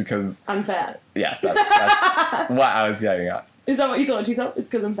just because I'm fat. yes, that's what I was getting at. Is that what you thought to yourself? It's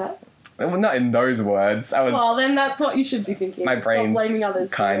because I'm fat? Well, not in those words. I was. Well, then that's what you should be thinking. My brain's Stop blaming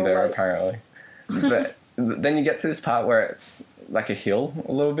others. kind of apparently. But then you get to this part where it's like a hill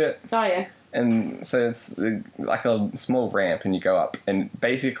a little bit. Oh, yeah. And so it's like a small ramp and you go up and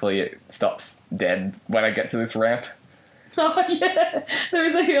basically it stops dead when I get to this ramp. Oh, yeah. There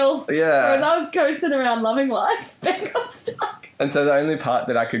is a hill. Yeah. Whereas I was coasting around loving life. Ben got stuck. And so the only part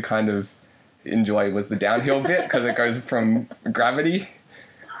that I could kind of enjoy was the downhill bit because it goes from gravity.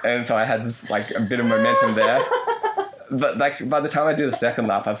 And so I had this, like, a bit of momentum there. But, like, by the time I do the second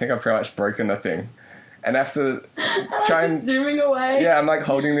lap, I think I've pretty much broken the thing. And after trying... zooming away. Yeah, I'm, like,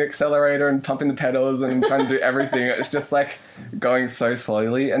 holding the accelerator and pumping the pedals and trying to do everything. It's just, like, going so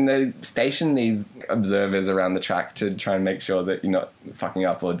slowly. And they station these observers around the track to try and make sure that you're not fucking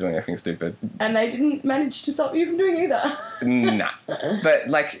up or doing anything stupid. And they didn't manage to stop you from doing either. Nah. But,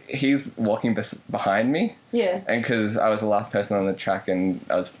 like, he's walking behind me. Yeah. And because I was the last person on the track and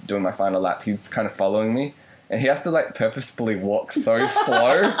I was doing my final lap, he's kind of following me. And he has to, like, purposefully walk so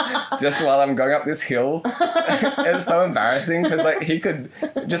slow just while I'm going up this hill. It's so embarrassing because, like, he could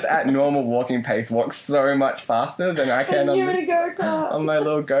just at normal walking pace walk so much faster than I can And you're in a go-kart. on my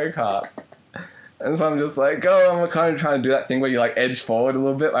little go-kart. And so I'm just like, I'm kind of trying to do that thing where you, like, edge forward a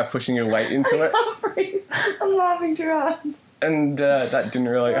little bit by pushing your weight into it. I can't breathe. I'm laughing too hard. And that didn't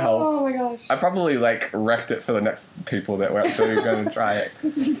really help. Oh my gosh. I probably, like, wrecked it for the next people that were actually going to try it.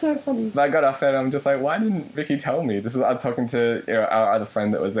 This is so funny. But I got off and I'm just like, why didn't Vicky tell me? I was talking to our other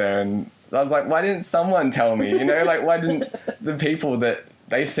friend that was there and I was like, why didn't someone tell me? You know, like, why didn't the people that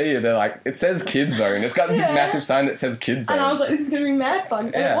they see it, they're like, it says Kids Zone. It's got this massive sign that says Kids Zone. And I was like, this is going to be mad fun.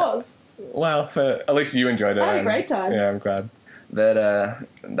 And it was. Well, at least you enjoyed it. I had a great time. Yeah, I'm glad. But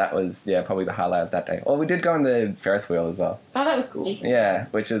that was, probably the highlight of that day. Well, we did go on the Ferris wheel as well. Oh, that was cool. Yeah,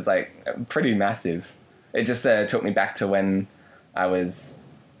 which is, like, pretty massive. It just took me back to when I was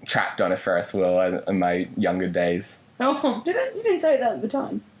trapped on a Ferris wheel in my younger days. Oh, you didn't say that at the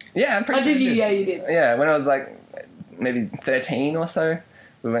time. Yeah, I'm pretty Oh, sure did you? I Yeah, you did. Yeah, when I was, like, maybe 13 or so,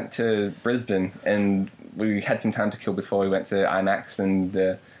 we went to Brisbane and we had some time to kill before we went to IMAX and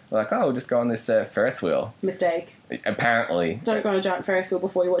we're like, we'll just go on this Ferris wheel. Mistake. Apparently. Don't go on a giant Ferris wheel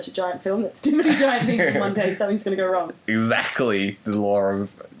before you watch a giant film. That's too many giant things in one day. Something's going to go wrong. Exactly the law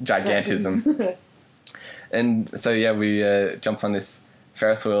of gigantism. And so, we jump on this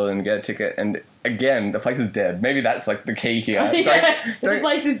Ferris wheel and get a ticket. And again, the place is dead. Maybe that's, like, the key here. If the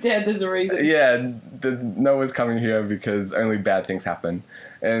place is dead, there's a reason. Yeah, no one's coming here because only bad things happen.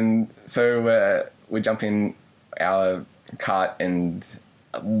 And so we jump in our cart and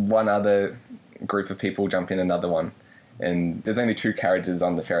one other group of people jump in another one. And there's only 2 carriages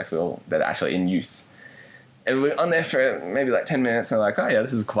on the Ferris wheel that are actually in use. And we're on there for maybe like 10 minutes and we're like,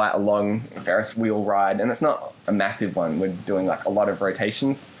 this is quite a long Ferris wheel ride. And it's not a massive one. We're doing like a lot of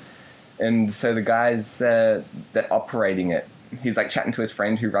rotations. And so the guys that operating it, he's like chatting to his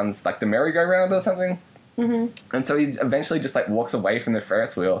friend who runs like the merry-go-round or something. Mm-hmm. And so he eventually just like walks away from the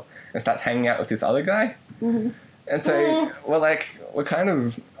Ferris wheel and starts hanging out with this other guy. Mm-hmm. And so we're kind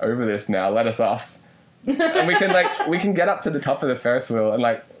of over this now. Let us off. And we can get up to the top of the Ferris wheel and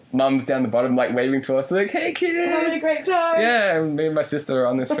like Mum's down the bottom like waving to us like, hey kids, having a great time. Yeah, and me and my sister are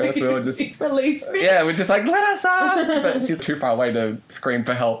on this Ferris wheel just release me. Yeah, we're just like, let us off. But she's too far away to scream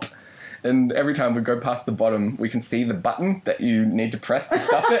for help. And every time we go past the bottom, we can see the button that you need to press to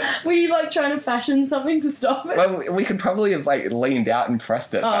stop it. Were you like trying to fashion something to stop it? Well, we could probably have like leaned out and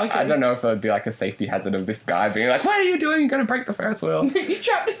pressed it. Oh, okay. I don't know if it would be like a safety hazard of this guy being like, what are you doing? You're going to break the Ferris wheel. You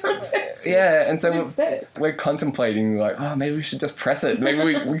trapped us on the Ferris wheel. Yeah, and so we're contemplating like, maybe we should just press it. Maybe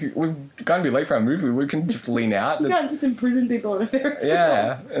we're going to be late for our movie. We can just lean out. You can't just imprison people on a Ferris wheel.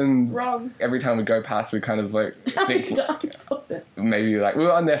 Yeah, and it's wrong. Every time we go past, we kind of like How many times was it? Maybe like we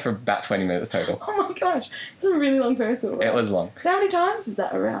were on there for about 20 minutes total. Oh my gosh, it's a really long Ferris wheel ride. It was long. So how many times is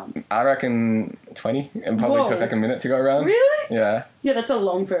that around? I reckon 20, and probably took like a minute to go around. Really? Yeah. Yeah, that's a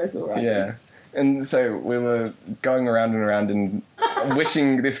long Ferris wheel ride. Yeah. And so we were going around and around and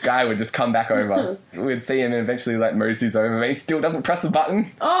wishing this guy would just come back over. We'd see him and eventually like moseys over, but he still doesn't press the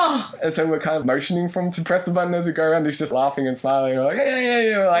button. Oh! And so we're kind of motioning for him to press the button as we go around. He's just laughing and smiling. We're like,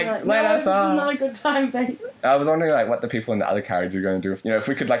 yeah. We're like, let us off. This is not a good time, face. I was wondering like what the people in the other carriage were going to do. If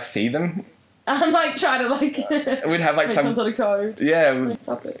we could like see them. Like try to like We'd have like make some sort of code. Yeah, Like,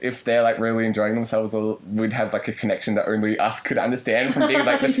 stop it. if they're like really enjoying themselves, or we'd have like a connection that only us could understand from being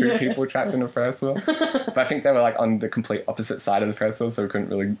like the two Yeah. people trapped in a Ferris wheel. But I think they were like on the complete opposite side of the Ferris wheel, so we couldn't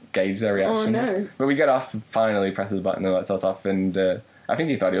really gauge their reaction. Oh no. But we get off, finally presses the button and lets us off, and I think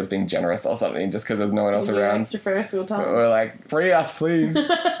he thought he was being generous or something just because there's no one else Give you around. extra Ferris wheel But time. we're like, free us, please.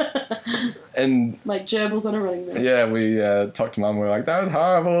 And Like gerbils on a running man. yeah, we talked to Mum. We were like, that was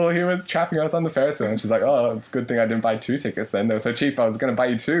horrible. He was trapping us on the Ferris wheel. And she's like, oh, it's a good thing I didn't buy 2 tickets then. They were so cheap, I was going to buy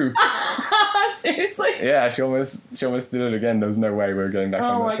you 2. Seriously? Yeah, she almost did it again. There was no way we were getting back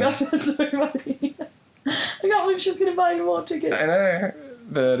on Oh my that gosh, that's so funny. I can't believe she was going to buy you more tickets. I know,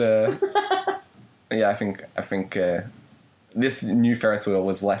 but yeah, I think this new Ferris wheel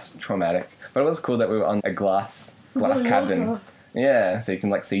was less traumatic, but it was cool that we were on a glass cabin. longer. Yeah, so you can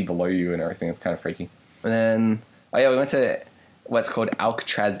like see below you and everything. It's kind of freaky. And then we went to what's called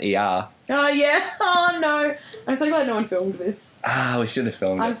Alcatraz ER. Oh yeah. Oh no. I'm so glad no one filmed this. We should have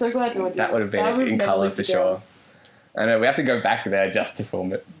filmed I'm it. so glad no one did. That would have been I would've in never colour lived for to go. sure. I know, we have to go back there just to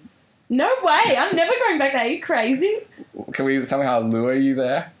film it. No way. I'm never going back there. Are you crazy? Can we somehow lure you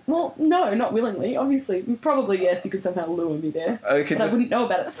there? Well, no, not willingly. Obviously, probably yes. You could somehow lure me there, We could but I just... wouldn't know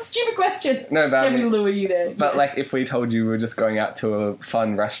about it. That's a stupid question. No, but I Can we mean- lure you there? But Yes. like, if we told you we were just going out to a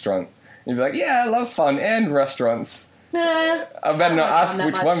fun restaurant, you'd be like, "Yeah, I love fun and restaurants." Nah. I better not like ask fun that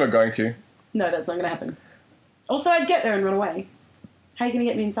which much. one we're going to. No, that's not going to happen. Also, I'd get there and run away. How are you going to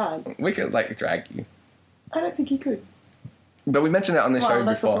get me inside? We could like drag you, I don't think you could. but we mentioned it on the Well, show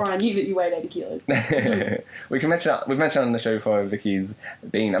that's before. before I knew that you weighed 80 kilos. We've mentioned on the show before Vicky's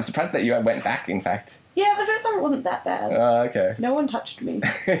been. I'm surprised that you went back. In fact, Yeah, the first time it wasn't that bad. okay. No one touched me.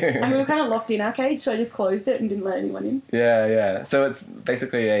 And we were kind of locked in our cage, so I just closed it and didn't let anyone in. Yeah. So it's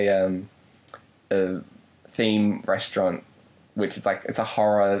basically a theme restaurant, which is like it's a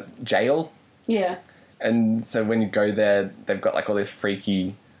horror jail. Yeah. And so when you go there, they've got like all these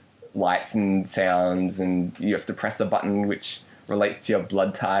freaky lights and sounds, and you have to press the button which relates to your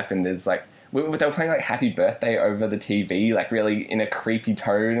blood type. And there's like they were playing like Happy Birthday over the TV, like really in a creepy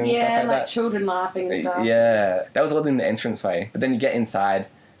tone and Yeah, stuff like like that. children laughing and stuff. Yeah, that was all in the entranceway. But then you get inside,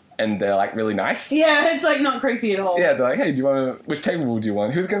 and they're like really nice. Yeah, it's like not creepy at all. Yeah, they're like, hey, do you want which table do you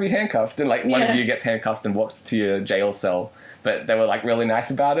want? Who's going to be handcuffed? And like one of Yeah. you gets handcuffed and walks to your jail cell. But they were like really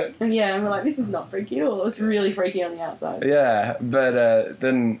nice about it. And yeah, and we're like, this is not freaky at all. It was really freaky on the outside. Yeah, but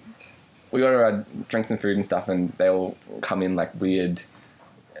then we order our drinks and food and stuff, and they all come in like weird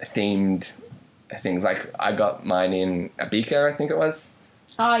themed things. Like I got mine in a beaker, I think it was,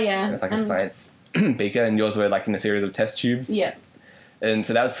 Oh, yeah. like a And- science beaker, and yours were like in a series of test tubes. Yeah. And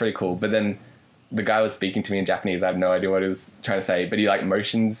so that was pretty cool. But then the guy was speaking to me in Japanese. I have no idea what he was trying to say, but he like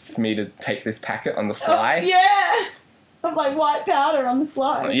motions for me to take this packet on the sly. Oh, yeah! Of like white powder on the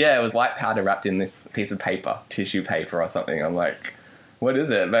slide. Yeah, it was white powder wrapped in this piece of paper, tissue paper or something. I'm like, what is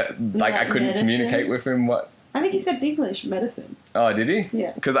it? But like, I Like couldn't medicine? communicate with him what. I think he said English medicine. Oh, did he?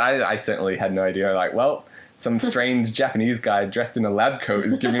 Yeah. Because I certainly had no idea. Like, well, some strange Japanese guy dressed in a lab coat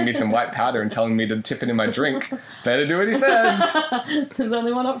is giving me some white powder and telling me to tip it in my drink. Better do what he says. There's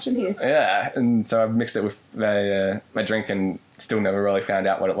only one option here. Yeah, and so I mixed it with my drink and still never really found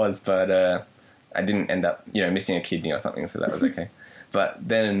out what it was, but I didn't end up, missing a kidney or something, so that was okay. But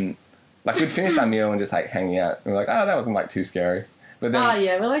then, like, we'd finished our meal and just, like, hanging out. And we were like, oh, that wasn't, like, too scary. But then... Oh,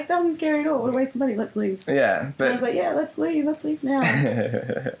 yeah, we're like, that wasn't scary at all. What a waste of money. Let's leave. Yeah, And I but... was like, yeah, let's leave now.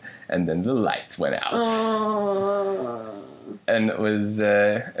 and then the lights went out. Oh. And it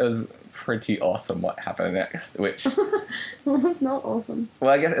was pretty awesome what happened next, which... It was not awesome.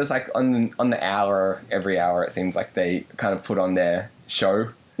 Well, I guess it was, like, on the hour, every hour, it seems like they kind of put on their show.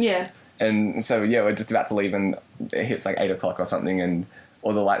 Yeah. And so, yeah, we're just about to leave, and it hits like 8 o'clock or something, and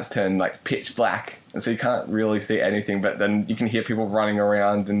all the lights turn like pitch black. And so you can't really see anything, but then you can hear people running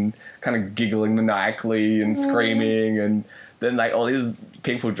around and kind of giggling maniacally and screaming. And then like all these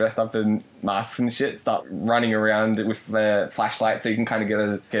people dressed up in masks and shit start running around with flashlights so you can kind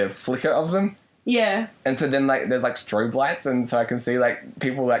of get a flicker of them. Yeah. And so then like there's like strobe lights, and so I can see like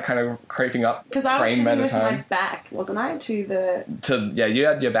people like kind of creeping up Because I was frame sitting at a with my time. back, wasn't I, to the... Yeah, you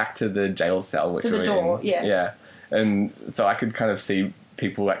had your back to the jail cell, which To the we were door, in. yeah. Yeah, and so I could kind of see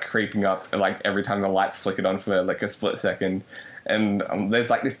people like creeping up, like every time the lights flickered on for like a split second, and there's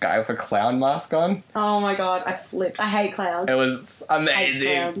like this guy with a clown mask on. Oh my god, I flipped. I hate clowns. It was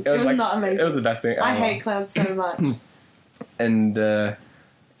amazing. clowns. It was like, not amazing. It was the best thing ever. I hate clowns so much. And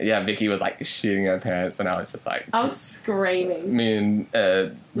yeah, Vicky was like shitting her pants, and I was just like, I was screaming. me and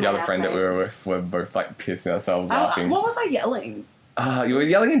the My other friend that we housemate. were with were both like pissing ourselves What laughing. was I yelling? You were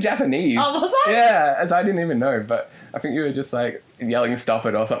yelling in Japanese. Oh, was I? Yeah, as I didn't even know, but I think you were just like yelling "stop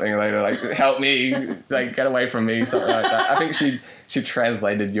it" or something later, like "help me," like "get away from me," something like that. I think she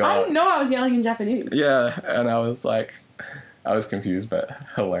translated your. I didn't know I was yelling in Japanese. Yeah, and I was confused, but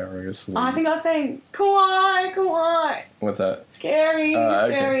hilarious. I think I was saying kawaii, kawaii. What's that? Scary,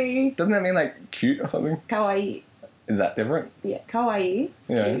 Okay. scary. Doesn't that mean like cute or something? Kawaii. Is that different? Yeah, kawaii.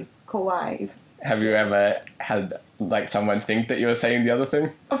 It's Yeah. cute. Kawaii is. Have you ever had like someone think that you were saying the other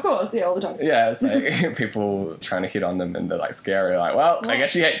thing? Of course, yeah, all the time. Yeah, it's like people trying to hit on them and they're like scary, like, well, I guess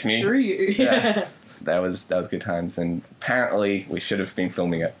she hates me. Screw you. Yeah. That was good times, and apparently we should have been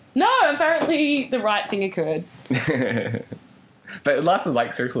filming it. No, apparently the right thing occurred. But it lasted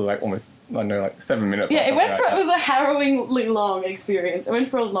like seriously like almost, I don't know, like 7 minutes. Yeah, or something it was a harrowingly long experience. It went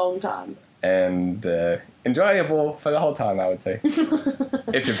for a long time. and enjoyable for the whole time, I would say.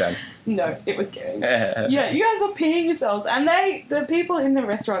 If you're done. No, it was scary. Yeah, you guys were peeing yourselves, and the people in the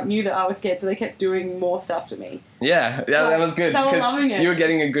restaurant knew that I was scared, so they kept doing more stuff to me. Yeah, that was good. They were 'cause loving it. You were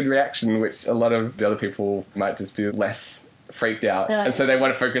getting a good reaction, which a lot of the other people might just be less freaked out, Yeah. and so they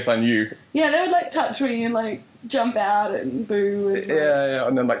want to focus on you. Yeah, they would like touch me and like jump out and boo. And, like, Yeah,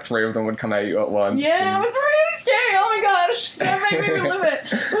 and then like 3 of them would come at you at once. yeah, it was really scary. Oh my gosh, that made me relive it.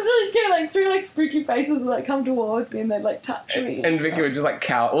 It was really scary. Like 3 like spooky faces would like come towards me and they'd like touch me. And Vicky would just like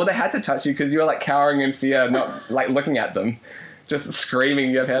cower. Well, they had to touch you because you were like cowering in fear, not like looking at them, just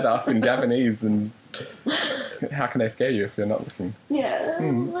screaming your head off in Japanese. And how can they scare you if you're not looking? Yeah, I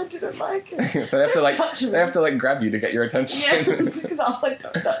didn't like it. So they have to like Touch me. grab you to get your attention. Yeah, because I was like,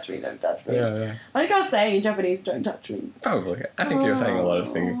 don't touch me, don't touch me. yeah. I think I was saying in Japanese, don't touch me. Probably. I think you were saying a lot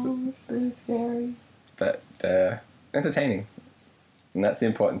of things, Oh, it's really scary. but entertaining, and that's the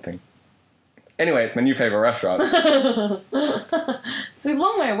important thing. Anyway, it's my new favorite restaurant. It's a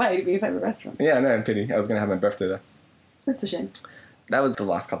long way away to be your favourite restaurant. Yeah, no, pity. I was gonna have my birthday there. That's a shame. That was the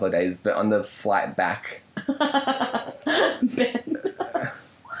last couple of days, but on the flight back, Ben.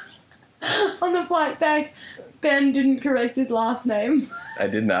 On the flight back, Ben didn't correct his last name. I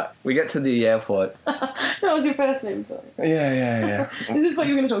did not. We get to the airport. That was your first name, sorry. Yeah. Is this what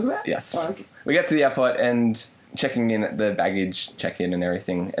you were going to talk about? Yes. Oh, okay. We get to the airport and checking in at the baggage check-in and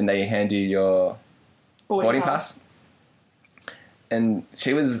everything, and they hand you your boarding pass. And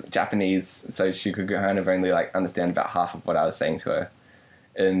she was Japanese, so she could kind of only like understand about half of what I was saying to her.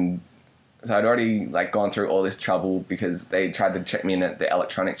 And so I'd already like gone through all this trouble because they tried to check me in at the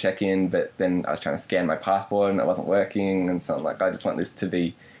electronic check-in, but then I was trying to scan my passport and it wasn't working. And so I'm like, I just want this to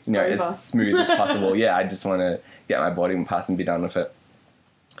be, Over. as smooth as possible. Yeah, I just want to get my boarding pass and be done with it.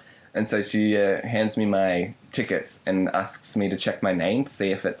 And so she hands me my tickets and asks me to check my name to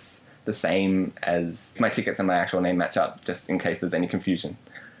see if it's the same as my tickets and my actual name match up, just in case there's any confusion.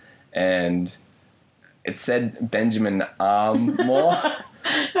 And it said Benjamin Armour.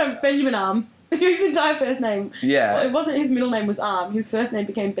 No, Benjamin Arm. His entire first name. Yeah. Well, it wasn't his middle name was Arm. His first name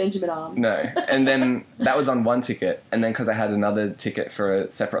became Benjamin Arm. No. And then that was on one ticket. And then because I had another ticket for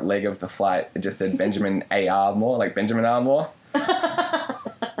a separate leg of the flight, it just said Benjamin A. Armour, like Benjamin Armour.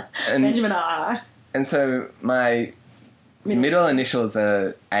 And, Benjamin R. and so my middle initials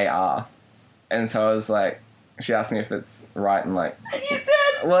are AR. And so I was like, she asked me if it's right, and like, And you said,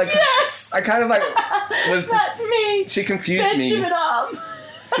 well, yes! I kind of like was just, That's me. she confused Benjamin me. Arm.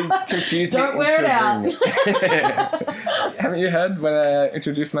 She confused Don't me. wear it out. out. Haven't you heard when I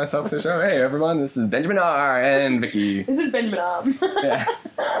introduced myself to the show? Hey everyone, this is Benjamin R. and Vicky. This is Benjamin Arm. Yeah.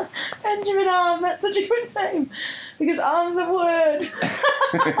 Benjamin Arm. That's such a good name. Because arm's a word.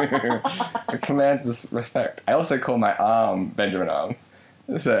 It commands respect. I also call my arm Benjamin Arm.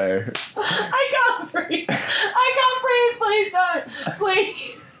 So I can't breathe. Please don't.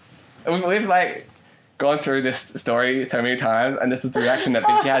 Please. we've like gone through this story so many times, and this is the reaction that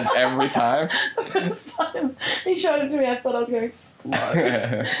Vicky has every time. The first time he showed it to me, I thought I was going to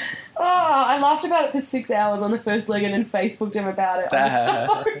explode. Oh, I laughed about it for 6 hours on the first leg and then Facebooked him about it. On the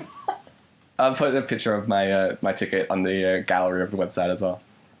story. I'll put a picture of my my ticket on the gallery of the website as well.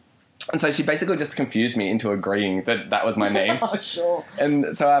 And so she basically just confused me into agreeing that that was my name. Oh, sure.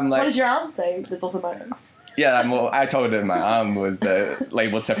 And so I'm like... What did your arm say? That's also my name. Yeah, I told her my arm was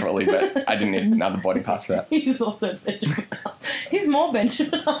labelled separately, but I didn't need another boarding pass for that. He's also Benjamin Arm. He's more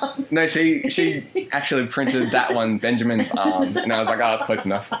Benjamin Arm. No, she actually printed that one, Benjamin's arm, and I was like, oh, it's close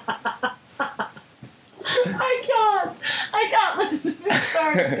enough. I can't listen to this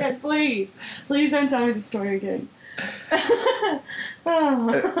story again, please. Please don't tell me the story again.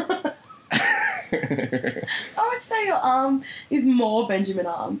 Oh. I would say your arm is more Benjamin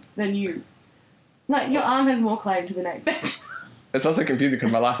Arm than you. Like, your arm has more claim to the name Benjamin. it's also confusing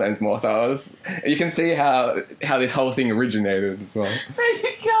because my last name's Moore, so you can see how this whole thing originated as well. No,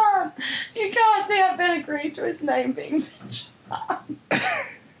 you can't see how Ben agreed to his name being Benjamin.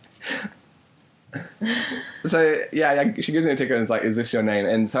 So yeah, she gives me a ticket and is like, "Is this your name?"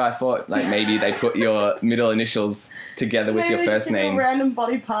 And so I thought like maybe they put your middle initials together with Maybe your first just a name. random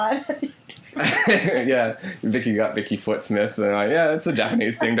body part. Yeah, Vicky got Vicky Footsmith, and I'm like, yeah, it's a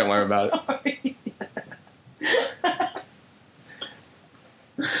Japanese thing. Don't worry about it.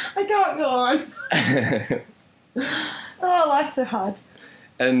 I can't go on. Oh, life's so hard.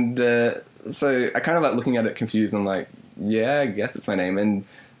 And so I kind of like looking at it confused. And I'm like, yeah, I guess it's my name. And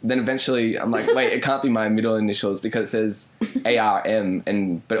then eventually I'm like, wait, it can't be my middle initials because it says ARM,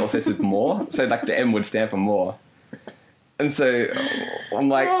 but it also says more. So like the M would stand for more. And so I'm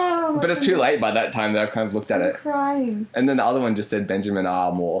like, but it's too late by that time that I've kind of looked at it. Crying. And then the other one just said Benjamin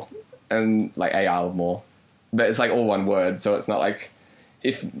R. Moore and like AR Moore. But it's like all one word. So it's not like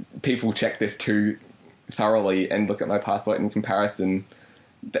if people check this too thoroughly and look at my passport in comparison,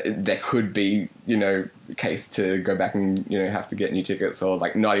 there could be, a case to go back and, have to get new tickets or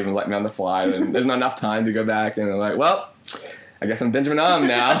like not even let me on the flight and there's not enough time to go back. And I'm like, well, I guess I'm Benjamin Arm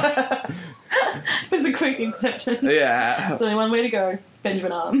now. It was a quick acceptance. Yeah. There's only one way to go.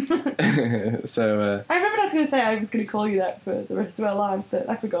 Benjamin Arm. So, I remember I was going to say I was going to call you that for the rest of our lives, but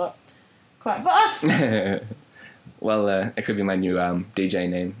I forgot quite fast. Well, it could be my new DJ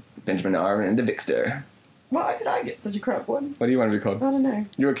name, Benjamin Arm and the Vixter. Why did I get such a crap one? What do you want to be called? I don't know.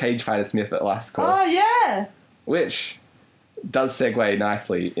 You were Cage Fighter Smith at last call. Oh, yeah. Which does segue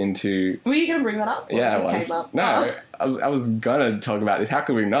nicely into... Were you going to bring that up? Yeah, it I just was. came up? No, Oh. I was going to talk about this. How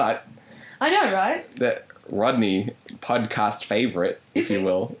could we not? I know, right? That Rodney, podcast favourite, if you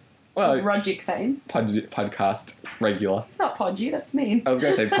will. Well, Rodgick fame. Podcast regular. It's not podgy, that's mean. I was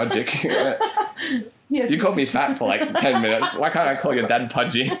going to say Podgick. Yes. You called me fat for like 10 minutes. Why can't I call your dad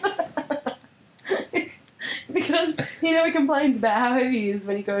Podgy? Because he never complains about how heavy he is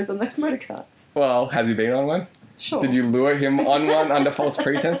when he goes on those motor carts. Well, has he been on one? Sure. Did you lure him on one under false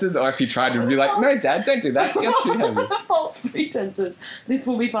pretenses? Or if you tried to be like, no, Dad, don't do that. You're too heavy. False pretenses. This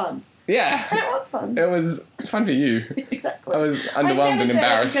will be fun. Yeah. And it was fun. It was fun for you. Exactly. I was underwhelmed and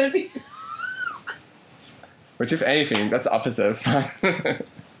embarrassed. Gonna be... Which, if anything, that's the opposite of fun.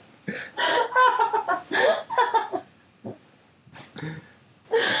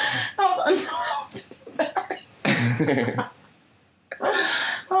 I was underwhelmed and embarrassed.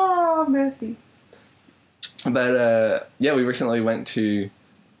 Oh, mercy. But, yeah, we recently went to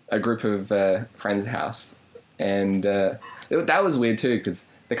a group of friends' house. And that was weird, too, because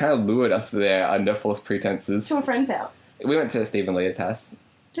they kind of lured us there under false pretenses. To a friend's house. We went to Steve and Leah's house.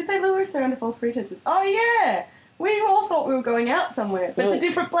 Did they lure us there under false pretenses? Oh, yeah. We all thought we were going out somewhere, but to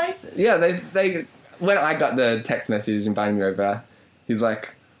different places. Yeah, they when I got the text message inviting me over, he's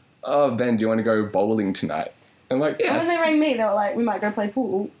like, oh, Ben, do you want to go bowling tonight? I'm like, yes. And when they rang me, they were like, we might go play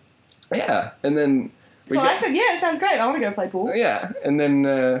pool. Yeah, and then... I said, yeah, it sounds great. I want to go play pool. Yeah, and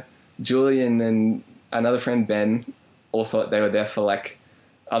then Julian and another friend, Ben, all thought they were there for, like,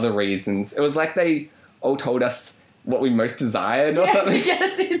 other reasons. It was like they all told us what we most desired or something. To get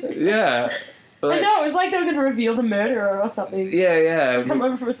us in. Yeah. Like, I know, it was like they were going to reveal the murderer or something. Yeah. Come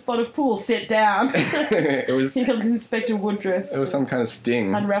over from a spot of pool, sit down. It was... Here comes Inspector Woodruff. It was some kind of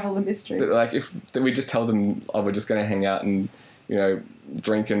sting. Unravel the mystery. That, like, if we just tell them, oh, we're just going to hang out and,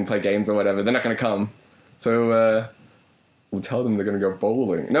 drink and play games or whatever, they're not going to come. So, we'll tell them they're going to go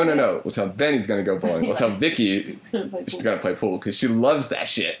bowling. No. We'll tell Ben he's going to go bowling. We'll tell Vicky she's going to play pool because she loves that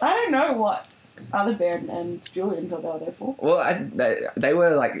shit. I don't know what other Ben and Julian thought they were there for. Well, they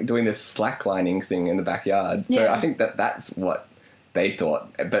were, like, doing this slacklining thing in the backyard. So Yeah. I think that's what they thought.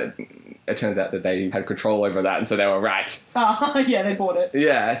 But it turns out that they had control over that, and so they were right. Oh, yeah, they bought it.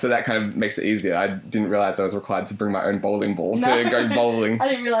 Yeah, so that kind of makes it easier. I didn't realise I was required to bring my own bowling ball No. to go bowling. I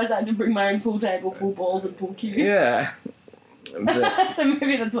didn't realise I had to bring my own pool table, pool balls, and pool cues. Yeah. But, So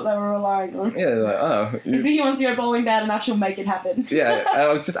maybe that's what they were relying on. yeah, like, oh. If he wants to go bowling bad enough, she'll make it happen. Yeah, I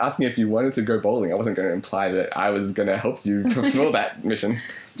was just asking if you wanted to go bowling. I wasn't going to imply that I was going to help you fulfill that mission.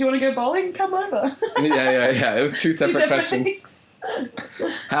 Do you want to go bowling? Come over. Yeah. It was two separate questions. things.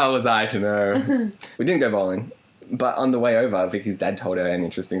 How was I to know? We didn't go bowling. But on the way over, Vicky's dad told her an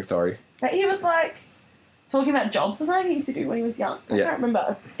interesting story. But he was like talking about jobs or something he used to do when he was young. I Yeah. can't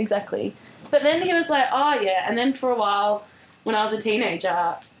remember exactly. But then he was like, oh yeah, and then for a while when I was a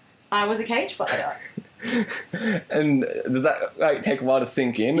teenager, I was a cage fighter. And does that like take a while to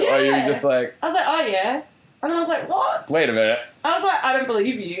sink in? Or are you Yeah. just like, I was like, oh yeah. And then I was like, what? wait a minute. I was like, I don't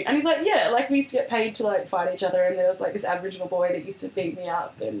believe you. And he's like, yeah, like we used to get paid to like fight each other, and there was like this Aboriginal boy that used to beat me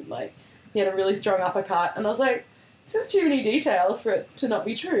up, and like he had a really strong uppercut. And I was like, This is too many details for it to not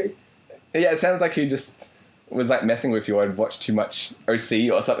be true. Yeah, it sounds like he just was like messing with you or had watched too much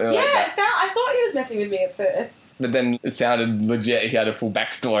OC or something like that. Yeah, I thought he was messing with me at first. But then it sounded legit. He had a full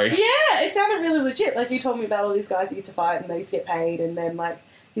backstory. Yeah, it sounded really legit. Like, he told me about all these guys he used to fight and they used to get paid, and then, like,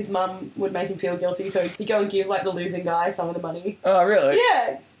 his mum would make him feel guilty, so he'd go and give, like, the losing guy some of the money. Oh, really?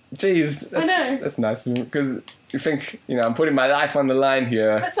 Yeah. Jeez. I know. That's nice because you think, I'm putting my life on the line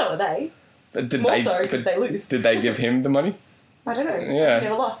here. But so are they. But did More so because they lose. Did they give him the money? I don't know. Yeah. They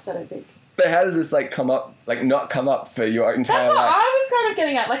never lost, I don't think. But how does this, like, not come up for your entire That's what life? I was kind of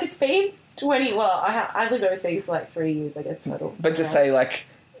getting at. Like, it's been 20... Well, I lived overseas for, like, 3 years, I guess, total. But just say, like,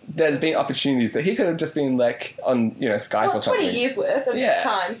 there's been opportunities that he could have just been, like, on, Skype or something. 20 years worth of Yeah.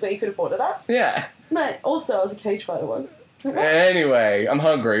 times where you could have brought it up. Yeah. No, also, I was a cage fighter once. Anyway, I'm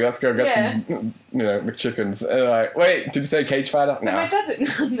hungry. Let's go get Yeah. some, McChickens. And like, wait, did you say cage fighter? No. My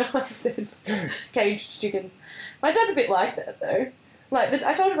dad's... No, I said caged chickens. My dad's a bit like that, though. Like,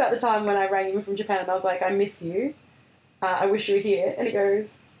 I told you about the time when I rang him from Japan and I was like, I miss you. I wish you were here. And he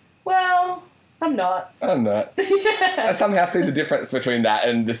goes, well, I'm not. I'm not. Yeah. I somehow see the difference between that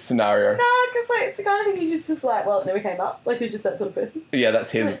and this scenario. No, because like, it's the kind of thing he's just like, well, it never came up. Like, he's just that sort of person. Yeah,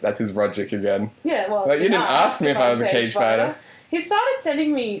 that's his logic again. Yeah, well... Like, you didn't ask me if I was a cage fighter. He started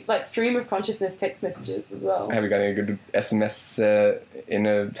sending me, like, stream of consciousness text messages as well. Have you got any good SMS in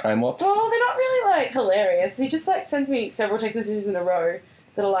a time lapse? Well, they're not really, like, hilarious. He just, like, sends me several text messages in a row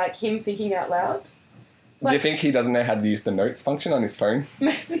that are, like, him thinking out loud. Do you think he doesn't know how to use the notes function on his phone?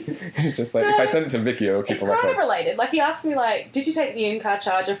 Maybe. He's just like, if I send it to Vicky, it'll keep It's a kind record. of related. Like, he asked me, like, did you take the in-car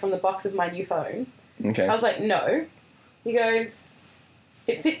charger from the box of my new phone? Okay. I was like, no. He goes,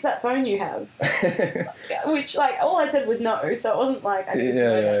 it fits that phone you have. Which, like, all I said was no, so it wasn't like I needed to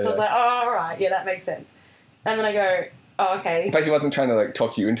know that. So I was like, oh, all right, yeah, that makes sense. And then I go, oh, okay. But he wasn't trying to, like,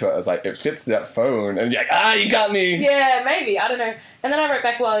 talk you into it. I was like, it fits that phone. And you're like, you got me. Yeah, maybe. I don't know. And then I wrote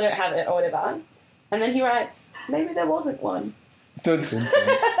back, well, I don't have it or whatever. And then he writes, maybe there wasn't one. Dun, dun, dun.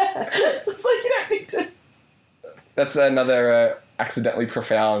 So it's like, you don't need to... That's another accidentally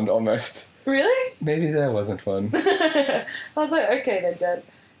profound, almost. Really? Maybe there wasn't one. I was like, okay then, Dad.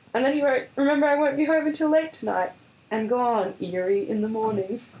 And then he wrote, remember I won't be home until late tonight. And gone, Erie, in the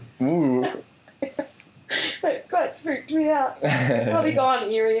morning. Ooh. That quite spooked me out. I'll be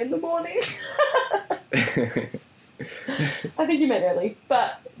gone, Erie, in the morning. I think you meant early,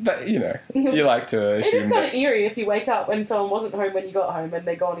 but... But, you like to It assume is kind that... of eerie if you wake up when someone wasn't home when you got home and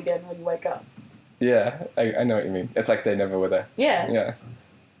they're gone again when you wake up. Yeah, I know what you mean. It's like they never were there. Yeah. Yeah.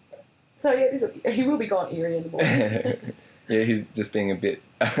 So, yeah, he will be gone, Erie, in the morning. Yeah, he's just being a bit...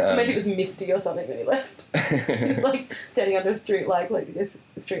 Maybe it was misty or something when he left. He's like standing under a street light like The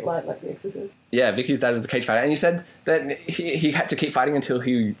Exorcist. Yeah, Vicky's dad was a cage fighter, and you said that he had to keep fighting until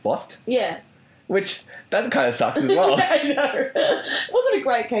he lost, Yeah. which that kind of sucks as well. I know. It wasn't a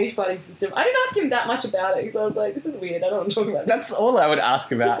great cage fighting system. I didn't ask him that much about it because I was like, this is weird. I don't want to talk about this. That's all I would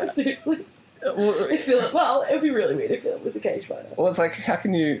ask about. Seriously. Well, If Philip, it would be really weird if Philip was a cage fighter. well, it's like, how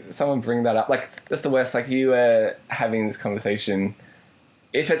can someone bring that up? Like, that's the worst. Like, you were having this conversation.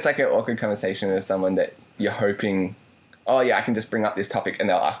 If it's like an awkward conversation with someone that you're hoping, oh yeah, I can just bring up this topic and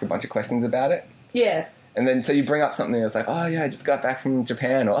they'll ask a bunch of questions about it. Yeah. And then, so you bring up something that's like, oh yeah, I just got back from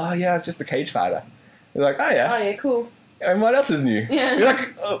Japan, or oh yeah, it's just a cage fighter. You're like, oh Oh yeah. yeah, cool. And what else is new? Yeah. You're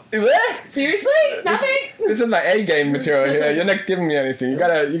like, oh, what? Seriously? Nothing? This is my A game material here. You're not giving me anything. You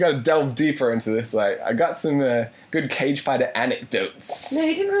gotta delve deeper into this. Like, I got some good cage fighter anecdotes. No,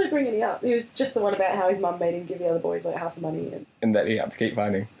 he didn't really bring any up. He was just the one about how his mum made him give the other boys like half the money. And that you have to keep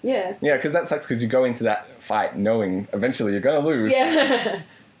fighting. Yeah. Yeah, because that sucks because you go into that fight knowing eventually you're gonna lose. Yeah.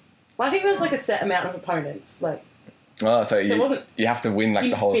 Well, I think there was like a set amount of opponents. Like, Oh, so it wasn't you have to win like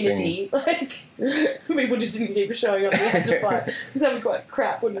the whole thing. infinity. Like, people just didn't keep showing up and had to fight. Because that would be quite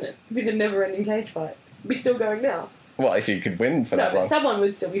crap, wouldn't it? It'd be the never-ending cage fight. It'd be still going now. Well, if you could win for No, that but long. someone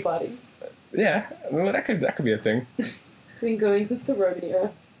would still be fighting. Yeah, well, that could be a thing. It's been going since the Roman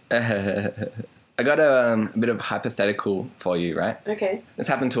era. I got a bit of hypothetical for you, right? Okay. This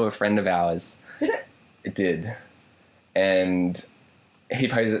happened to a friend of ours. Did it? It did. And he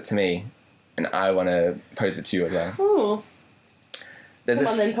posed it to me, and I want to pose it to you as well. Oh. There's Come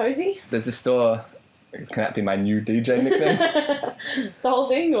on then, Posey. There's a store. Can that be my new DJ nickname? The whole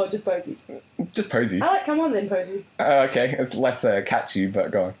thing, or just Posey? Just Posey. I like Come on then, Posey. Okay, it's less catchy,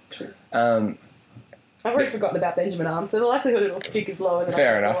 but go on. I've already forgotten about Benjamin Arm, so the likelihood it'll stick is lower than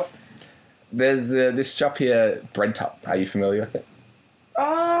Fair I enough. thought. There's this shop here, Bread Top. Are you familiar with it?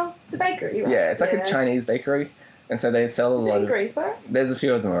 It's a bakery, right? Yeah, it's like a Chinese bakery, and so they sell a Is it lot in of. Greensboro? There's a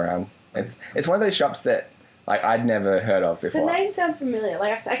few of them around. It's one of those shops that like I'd never heard of The before. name sounds familiar.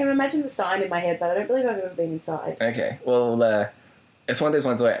 Like I can imagine the sign in my head, but I don't believe I've ever been inside. Okay, well, it's one of those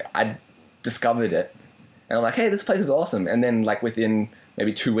ones where I discovered it, and I'm like, hey, this place is awesome. And then, like, within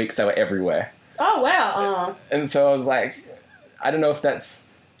maybe 2 weeks, they were everywhere. Oh wow! And so I was like, I don't know if that's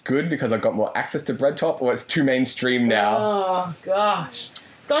good because I've got more access to Bread Top, or it's too mainstream now. Oh gosh,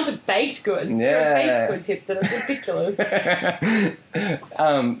 it's gone to baked goods. Yeah. You're a baked goods hipster. That's ridiculous.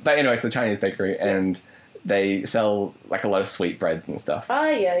 But anyway, it's a Chinese bakery, and they sell like a lot of sweet breads and stuff. Oh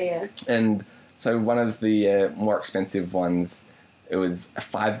yeah. And so one of the more expensive ones, it was a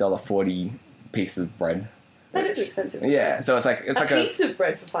 $5.40 piece of bread. That is expensive. Yeah, so it's like a piece of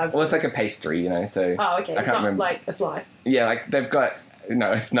bread for $5. Well, it's like a pastry, you know. So oh, okay. I It's can't not remember. like a slice. Yeah, like they've got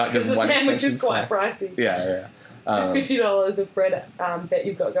it's not just Because the one. sandwich is expensive quite slice. pricey. Yeah. This $50 of bread bet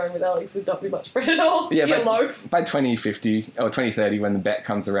you've got going with Alex would not be much bread at all. Yeah, Your loaf. by 2050 or 2030, when the bet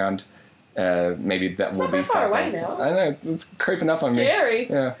comes around, maybe that will not be that far away $5. now. I know it's creeping up on me. Scary.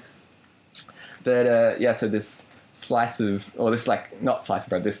 Yeah. But yeah, so this slice of, or this like not slice of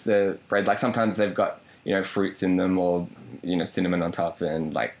bread, this bread, like sometimes they've got fruits in them, or cinnamon on top,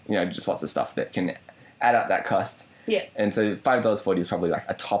 and like just lots of stuff that can add up that cost. Yeah. And so $5.40 is probably like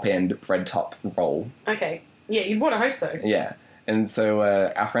a top end bread top roll. Okay. Yeah, you'd want to hope so. Yeah. And so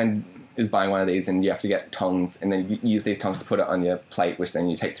our friend is buying one of these, and you have to get tongs, and then you use these tongs to put it on your plate, which then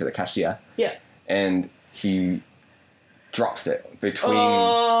you take to the cashier. Yeah. And he drops it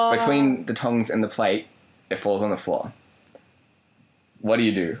between the tongs and the plate. It falls on the floor. What do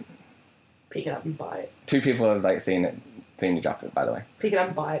you do? Pick it up and buy it. 2 people have like seen you drop it, by the way. Pick it up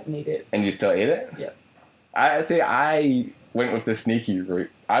and buy it and eat it. And you still eat it? Yeah. I went with the sneaky route.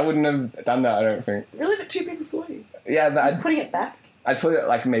 I wouldn't have done that, I don't think. Really? But 2 people saw you. Yeah, but Putting it back? I'd put it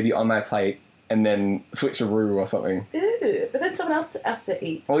like maybe on my plate and then switch a roux or something. Ew, but then someone else has to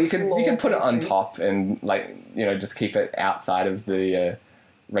eat. Well, you could put it on pastry. top and like just keep it outside of the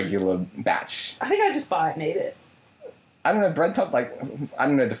regular batch. I think I just buy it and eat it. I don't know, bread top, like I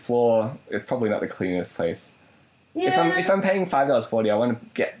don't know, the floor. It's probably not the cleanest place. Yeah. If I'm paying $5.40, I want to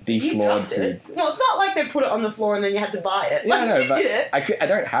get you deflawed cupped food. it. Well, it's not like they put it on the floor and then you had to buy it. Yeah, Like, no, you but did it. I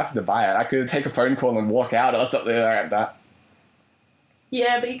don't have to buy it. I could take a phone call and walk out or something like that.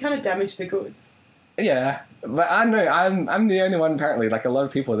 Yeah, but you kind of damaged the goods. Yeah, but I know I'm the only one apparently. Like a lot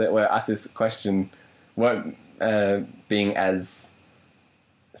of people that were asked this question weren't being as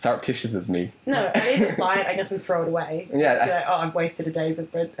surreptitious as me. No, I need to buy it, I guess, and throw it away. Yeah, Just be like, I've wasted a day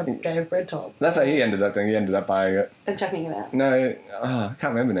of bread top. That's what he ended up doing. He ended up buying it. And chucking it out. No, I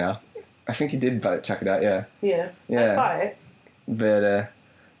can't remember now. I think he did chuck it out. Yeah, Yeah. Yeah. I'd buy it. but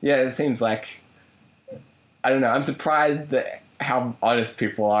yeah, it seems like I don't know. I'm surprised that how honest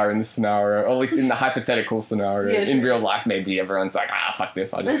people are in this scenario, or at least in the hypothetical scenario. Yeah, In true. real life, maybe everyone's like, fuck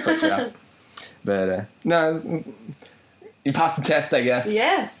this, I'll just switch it out. But no, you passed the test, I guess.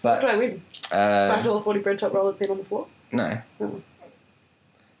 Yes. But, What do I win? $5.40 bread top roll has been on the floor? No. Oh.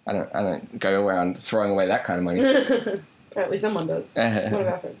 I don't go around throwing away that kind of money. Apparently someone does. One of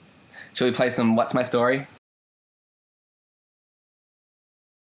our friends. Shall we play some What's My Story?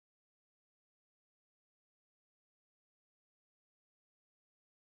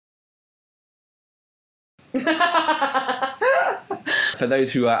 For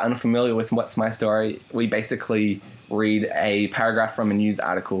those who are unfamiliar with What's My Story, we basically read a paragraph from a news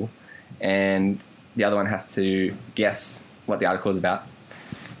article and the other one has to guess what the article is about.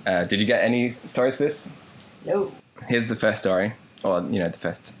 Did you get any stories for this? No. Here's the first story, or, the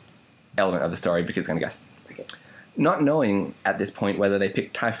first element of the story Vicky's going to guess. Okay. Not knowing at this point whether they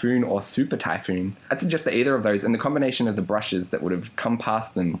picked Typhoon or Super Typhoon, I'd suggest that either of those and the combination of the brushes that would have come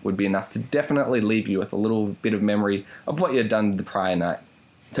past them would be enough to definitely leave you with a little bit of memory of what you had done the prior night.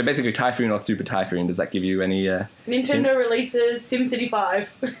 So basically, Typhoon or Super Typhoon, does that give you any Nintendo hints? releases SimCity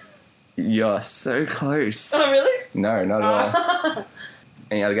 5. You're so close. Oh, really? No, not at all.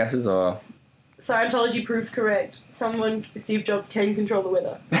 Any other guesses, or...? Scientology proved correct. Steve Jobs can control the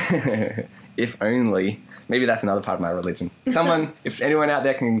weather. If only. Maybe that's another part of my religion. Someone, if anyone out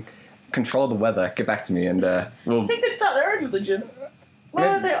there can control the weather, get back to me and we'll... I think they'd start their own religion.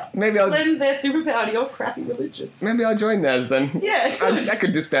 Why would they maybe I'll lend their superpower to your crappy religion? maybe I'll join theirs then. Yeah, good. I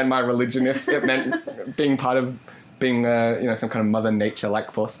could disband my religion if it meant being part of being some kind of Mother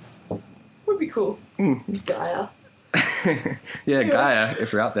Nature-like force. Would be cool. Gaia. Yeah, Gaia,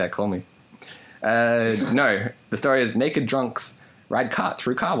 if you're out there, call me. No, the story is naked drunks ride cart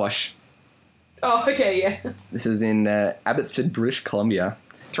through car wash. Oh, okay, yeah. This is in Abbotsford, British Columbia.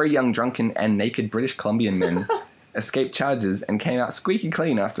 3 young drunken and naked British Columbian men escaped charges and came out squeaky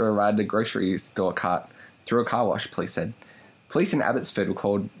clean after a ride a grocery store cart through a car wash, police said. Police in Abbotsford were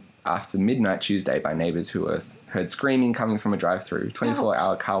called after midnight Tuesday by neighbours who were heard screaming coming from a drive-through.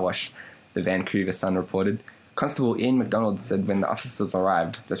 24-hour car wash, the Vancouver Sun reported. Constable Ian McDonald said when the officers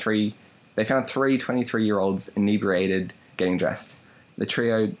arrived, they found three 23-year-olds inebriated getting dressed. The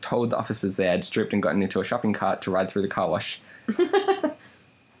trio told the officers they had stripped and gotten into a shopping cart to ride through the car wash.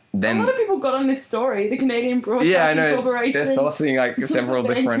 Then, a lot of people got on this story. The Canadian Broadcasting Corporation. They're sourcing like several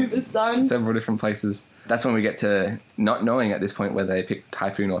Sun. different places. That's when we get to not knowing at this point whether they picked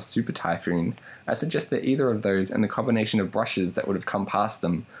typhoon or super typhoon. I suggest that either of those and the combination of brushes that would have come past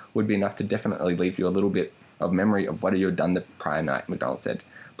them would be enough to definitely leave you a little bit of memory of what you had done the prior night, McDonald said.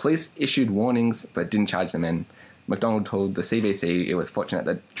 Police issued warnings but didn't charge the men. McDonald told the CBC it was fortunate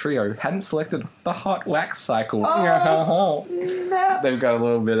that trio hadn't selected the hot wax cycle. Oh, snap. They've got a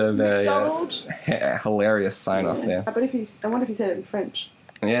little bit of a hilarious sign-off there. I wonder if he said it in French.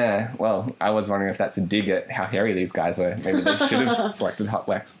 Yeah, well, I was wondering if that's a dig at how hairy these guys were. Maybe they should have selected hot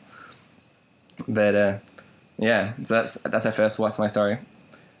wax. But, yeah, so that's our first What's My Story.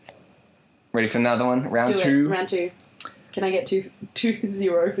 Ready for another one? Round two? Round 2. Can I get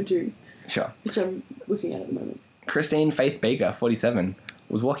 2-0 for 2? Sure. Which I'm looking at the moment. Christine Faith Baker, 47,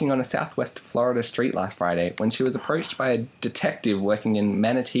 was walking on a southwest Florida street last Friday when she was approached by a detective working in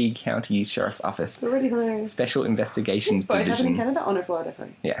Manatee County Sheriff's Office. It's already hilarious. Special Investigations It's both Division. in Canada? Oh, no, Florida,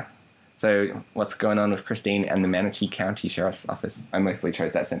 sorry. Yeah. So, what's going on with Christine and the Manatee County Sheriff's Office? I mostly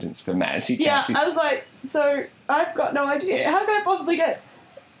chose that sentence for Manatee County. Yeah, I was like, so I've got no idea. How can I possibly guess?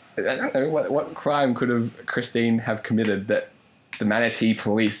 I don't know, what crime could have Christine have committed that the Manatee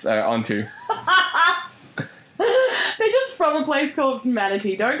police are onto? They're just from a place called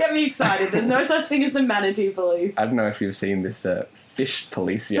Manatee. Don't get me excited. There's no such thing as the Manatee police. I don't know if you've seen this fish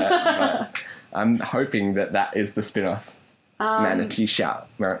police yet, but I'm hoping that is the spin-off. Manatee Shout.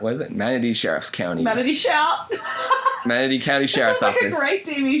 What is it? Manatee Sheriff's County. Manatee Shout. Manatee County Sheriff's That's Office. like a great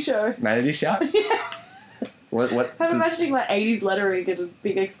TV show. Manatee Shout? Yeah. What? I'm imagining like 80s lettering and a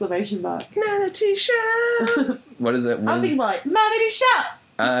big exclamation mark. Manatee Shout. What is it? I was thinking like, Manatee Shout.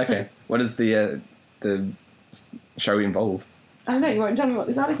 Okay. What is the show involved? I don't know, you won't tell me what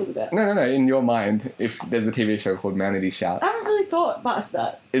this article's about. No. In your mind, if there's a TV show called Manatee Shout, I haven't really thought past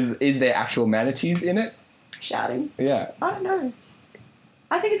that. is there actual manatees in it? Shouting? Yeah. I don't know.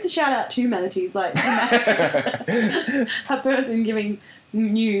 I think it's a shout out to manatees, like a person giving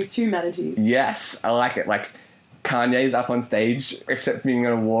news to manatees. Yes, I like it. Like Kanye's up on stage accepting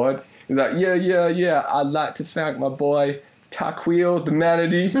an award. He's like, yeah. I'd like to thank my boy Tarquil, the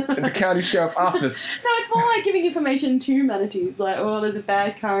manatee, at the county sheriff office. No, it's more like giving information to manatees. Like, oh, there's a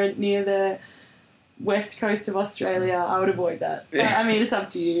bad current near the west coast of Australia. I would avoid that. Yeah. I mean, it's up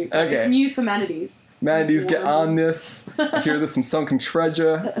to you. Okay. It's news for manatees. Manatees, get on this. I hear there's some sunken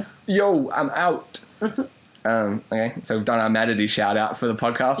treasure. Yo, I'm out. Okay, so we've done our manatee shout out for the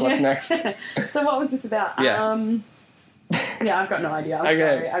podcast. What's next? So what was this about? Yeah. Yeah, I've got no idea. I'm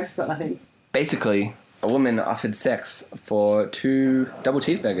sorry. I've just got nothing. Basically, a woman offered sex for 2 double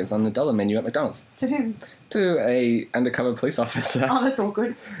cheeseburgers on the dollar menu at McDonald's. To whom? To a undercover police officer. Oh, that's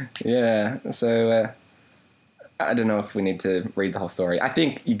awkward. Yeah, so I don't know if we need to read the whole story. I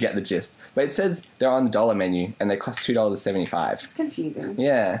think you get the gist. But it says they're on the dollar menu and they cost $2.75. It's confusing.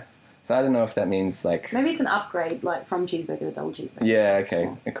 Yeah. So I don't know if that means like... Maybe it's an upgrade, like from cheeseburger to double cheeseburger. Yeah,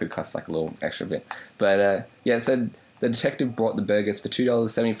 okay. It could cost like a little extra bit. But yeah, it said the detective brought the burgers for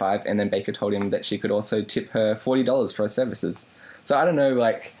 $2.75 and then Baker told him that she could also tip her $40 for her services. So I don't know,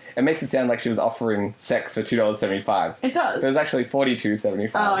 like... It makes it sound like she was offering sex for $2.75. It does. It was actually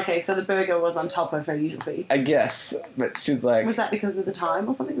 $42.75. Oh, okay, so the burger was on top of her usual fee. I guess, but she's like... Was that because of the time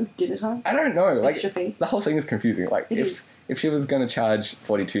or something? It was dinner time? I don't know. Like, Extra fee? The whole thing is confusing. Like, It is. if she was going to charge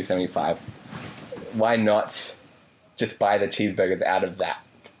 $42.75, why not just buy the cheeseburgers out of that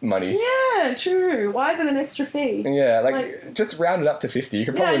money? Yeah, true. Why is it an extra fee? Yeah, like just round it up to $50. You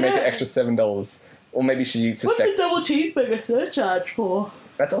could probably make it extra $7. Or maybe she What's the suspect... double cheeseburger surcharge for?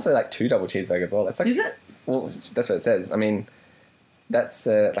 That's also like 2 double cheeseburgers as well. That's like... Is it? Well, that's what it says. I mean, that's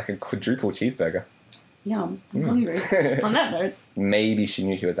like a quadruple cheeseburger. Yum. I'm hungry. On that note. Maybe she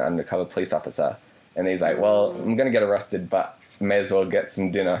knew he was an undercover police officer. And he's like, well, I'm going to get arrested, but may as well get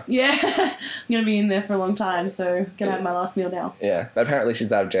some dinner. Yeah. I'm going to be in there for a long time, so going to have my last meal now. Yeah, but apparently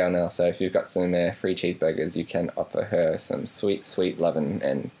she's out of jail now, so if you've got some free cheeseburgers, you can offer her some sweet, sweet lovin',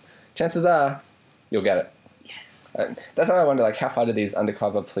 and chances are you'll get it. Yes. That's why I wonder, like, how far do these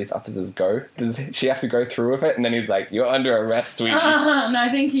undercover police officers go? Does she have to go through with it, and then he's like, you're under arrest, sweetie? No, I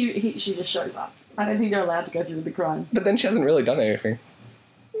think she just shows up. I don't think they're allowed to go through with the crime. But then she hasn't really done anything.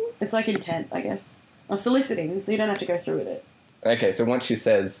 It's like intent, I guess. Or soliciting, so you don't have to go through with it. Okay, so once she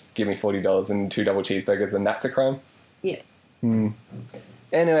says, give me $40 and 2 double cheeseburgers, then that's a crime? Yeah.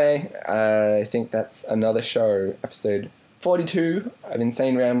 Anyway, I think that's another show, episode 42 of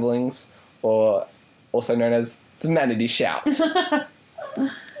Insane Ramblings, or also known as the Manatee Shout.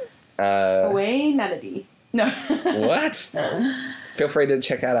 Away, Manatee. No. What? Feel free to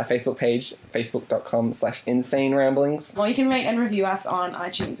check out our Facebook page, facebook.com/Insane Ramblings. Or you can rate and review us on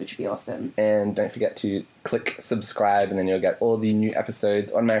iTunes, which would be awesome. And don't forget to click subscribe, and then you'll get all the new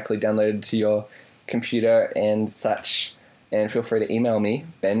episodes automatically downloaded to your computer and such. And feel free to email me,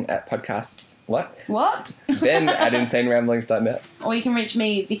 Ben at podcasts... What? Ben at insaneramblings.net. Or you can reach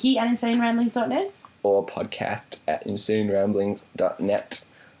me, Vicky at insaneramblings.net. Or podcast at insaneramblings.net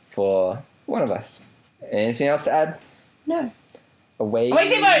for one of us. Anything else to add? No. Away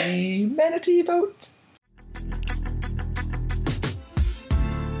sailboat! Manatee boat!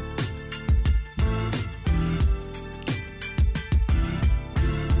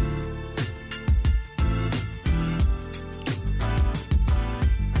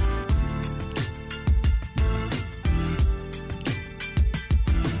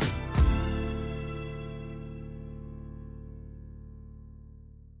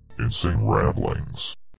 Insane Ramblings.